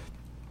 and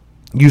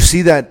you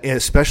see that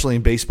especially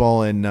in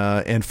baseball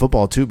and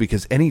football too,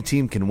 because any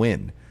team can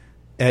win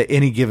at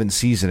any given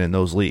season in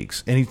those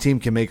leagues. Any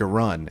team can make a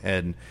run,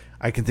 and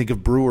I can think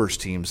of Brewers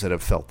teams that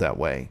have felt that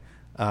way.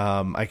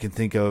 I can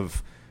think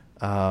of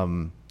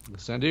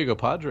San Diego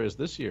Padres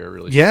this year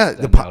really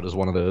out as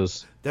one of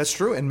those. That's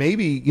true, and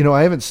maybe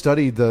I haven't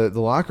studied the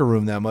locker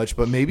room that much,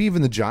 but maybe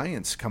even the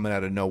Giants coming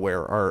out of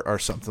nowhere are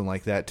something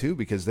like that too,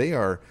 because they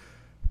are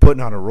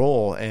putting on a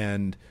roll,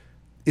 and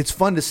it's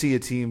fun to see a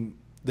team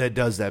that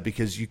does that,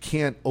 because you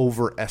can't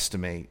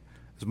overestimate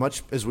as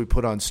much as we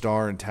put on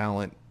star and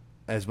talent,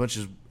 as much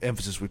as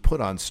emphasis we put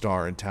on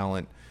star and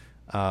talent,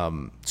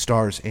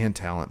 stars and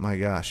talent. My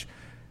gosh,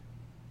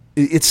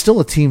 it's still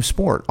a team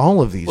sport.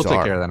 All of these we'll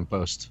take care of that in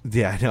post.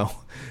 Yeah, I know.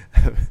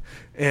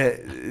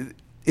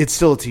 It's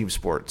still a team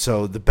sport.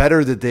 So the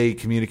better that they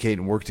communicate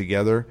and work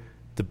together,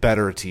 the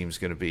better a team's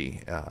going to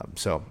be.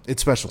 So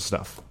it's special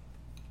stuff.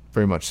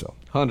 Very much so.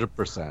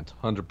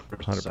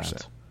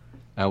 100%.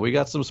 We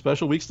got some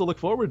special weeks to look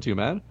forward to,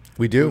 man.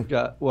 We do. We've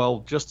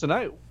got, just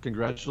tonight,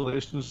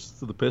 congratulations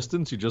to the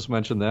Pistons. You just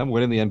mentioned them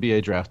winning the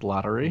NBA draft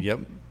lottery. Yep.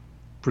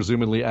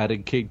 Presumably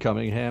adding Cade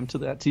Cunningham to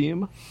that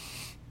team.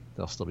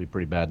 They'll still be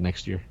pretty bad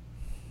next year.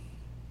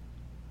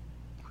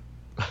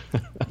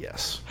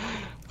 Yes.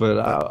 But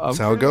I'm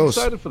how it goes.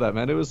 Excited for that,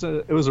 man. It was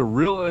a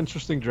real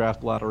interesting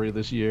draft lottery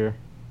this year.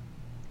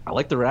 I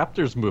like the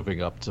Raptors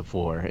moving up to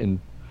 4 in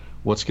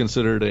what's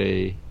considered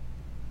a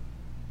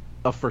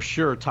for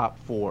sure top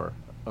 4,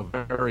 a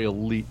very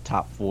elite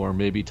top 4,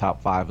 maybe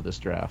top 5 of this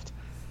draft.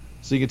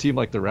 Seeing a team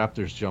like the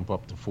Raptors jump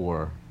up to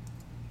 4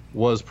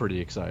 was pretty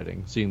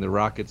exciting. Seeing the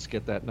Rockets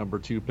get that number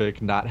 2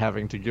 pick, not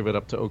having to give it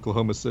up to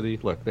Oklahoma City.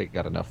 Look, they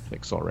got enough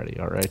picks already,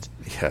 all right?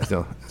 Yeah,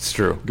 no, it's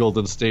true.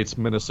 Golden State's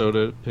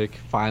Minnesota pick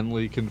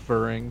finally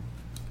conferring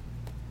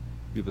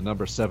be the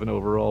number 7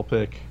 overall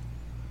pick.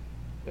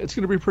 It's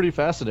going to be pretty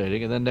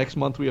fascinating. And then next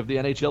month we have the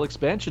NHL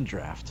expansion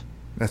draft.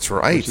 That's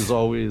right. Which is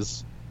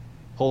always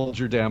hold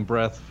your damn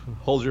breath,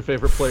 hold your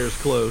favorite players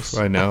close.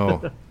 I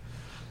know.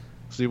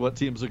 See what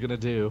teams are going to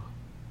do.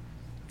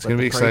 It's going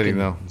to be exciting,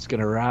 though. It's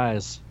going to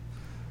rise.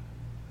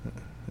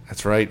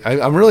 That's right.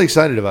 I'm really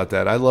excited about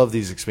that. I love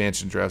these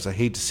expansion drafts. I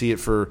hate to see it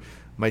for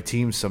my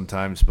teams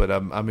sometimes, but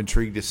I'm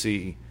intrigued to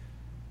see.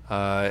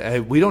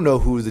 We don't know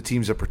who the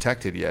teams are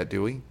protected yet,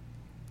 do we?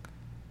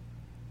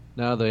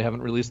 No, they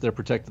haven't released their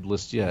protected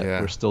list yet.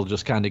 Yeah. We're still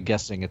just kind of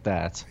guessing at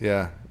that.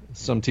 Yeah.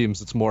 Some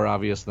teams it's more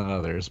obvious than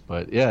others,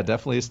 but yeah,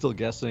 definitely still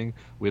guessing.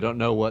 We don't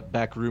know what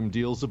backroom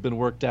deals have been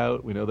worked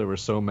out. We know there were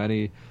so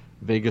many.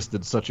 Vegas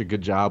did such a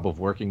good job of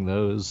working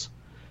those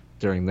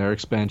during their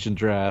expansion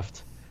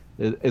draft.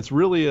 It's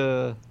really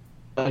a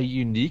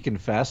unique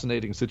and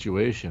fascinating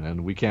situation,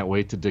 and we can't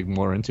wait to dig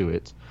more into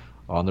it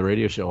on the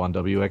radio show on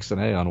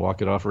WXNA on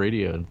Walk It Off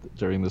Radio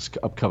during this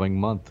upcoming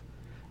month.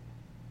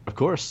 Of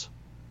course,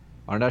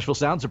 our Nashville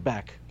Sounds are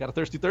back. Got a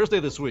Thirsty Thursday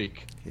this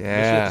week. Yeah.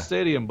 At the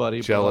stadium,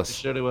 buddy. Jealous. Be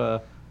sure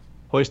to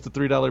hoist a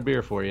 $3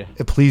 beer for you.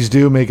 Please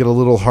do make it a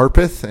little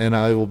Harpeth, and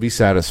I will be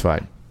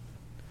satisfied.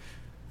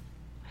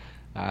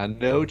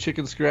 No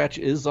chicken scratch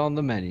is on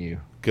the menu.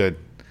 Good.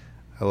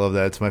 I love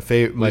that. It's my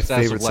favorite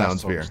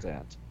Sounds beer.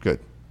 Good.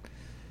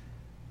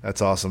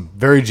 That's awesome.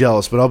 Very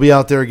jealous, but I'll be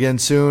out there again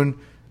soon.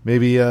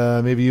 Maybe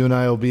you and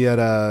I will be at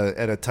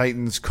a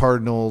Titans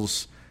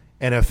Cardinals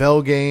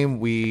NFL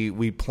game.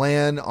 We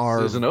plan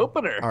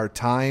our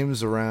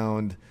times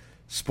around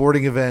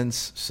sporting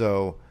events,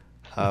 so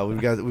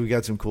we've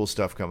got some cool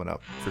stuff coming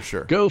up for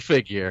sure. Go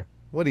figure.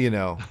 What do you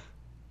know?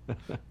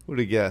 Who'd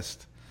have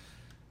guessed?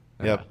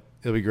 Yep,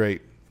 it'll be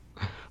great.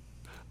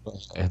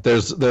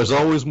 There's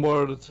always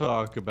more to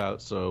talk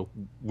about, so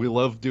we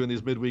love doing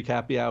these midweek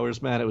happy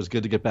hours, man. It was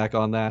good to get back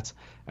on that.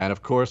 And,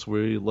 of course,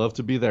 we love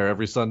to be there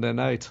every Sunday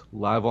night,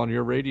 live on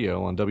your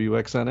radio on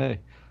WXNA.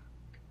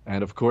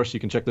 And, of course, you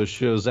can check those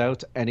shows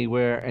out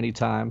anywhere,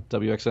 anytime.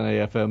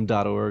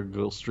 WXNAFM.org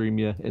will stream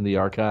you in the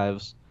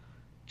archives.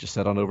 Just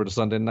head on over to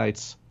Sunday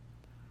nights.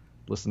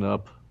 Listen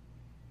up.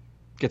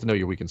 Get to know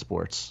your weekend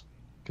sports,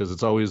 because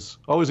it's always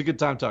a good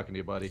time talking to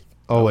you, buddy.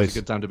 Always a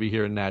good time to be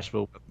here in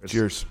Nashville.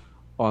 Cheers.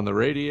 On the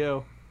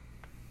radio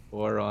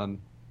or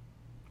on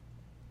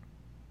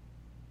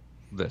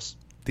this.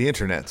 The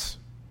internets.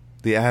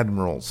 The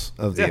admirals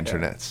of the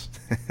internets.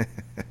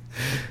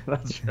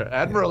 That's right.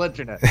 Admiral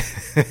Internet.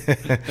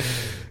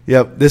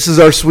 Yep, this is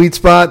our sweet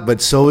spot,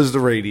 but so is the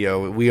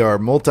radio. We are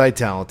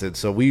multi-talented,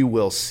 so we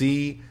will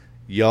see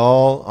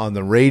y'all on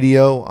the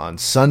radio on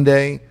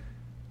Sunday.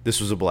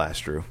 This was a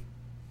blast, Drew.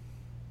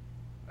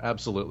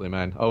 Absolutely,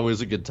 man.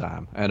 Always a good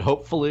time. And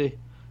hopefully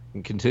we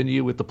can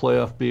continue with the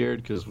playoff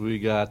beard because we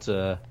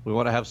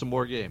want to have some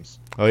more games.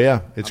 Oh,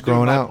 yeah. It's I'm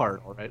growing doing my out.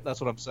 part, all right?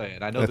 That's what I'm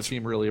saying. I know the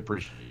team really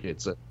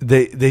appreciates it.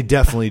 They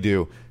definitely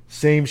do.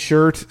 Same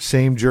shirt,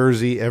 same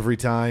jersey every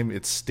time.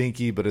 It's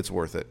stinky, but it's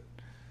worth it.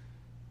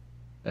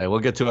 Hey, we'll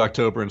get to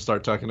October and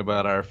start talking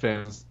about our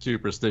fans'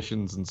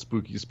 superstitions and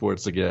spooky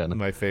sports again.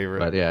 My favorite.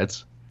 But yeah,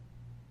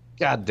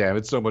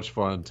 it's so much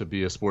fun to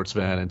be a sports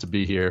fan and to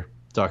be here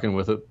talking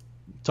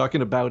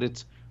about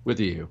it with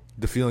you.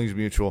 The feeling's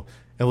mutual.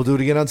 And we'll do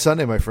it again on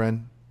Sunday, my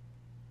friend.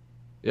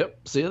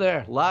 Yep. See you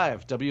there.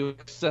 Live,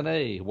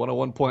 WXNA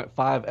 101.5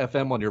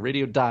 FM on your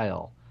radio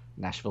dial,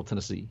 Nashville,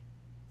 Tennessee.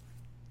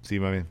 See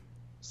you, my man.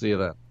 See you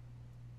then.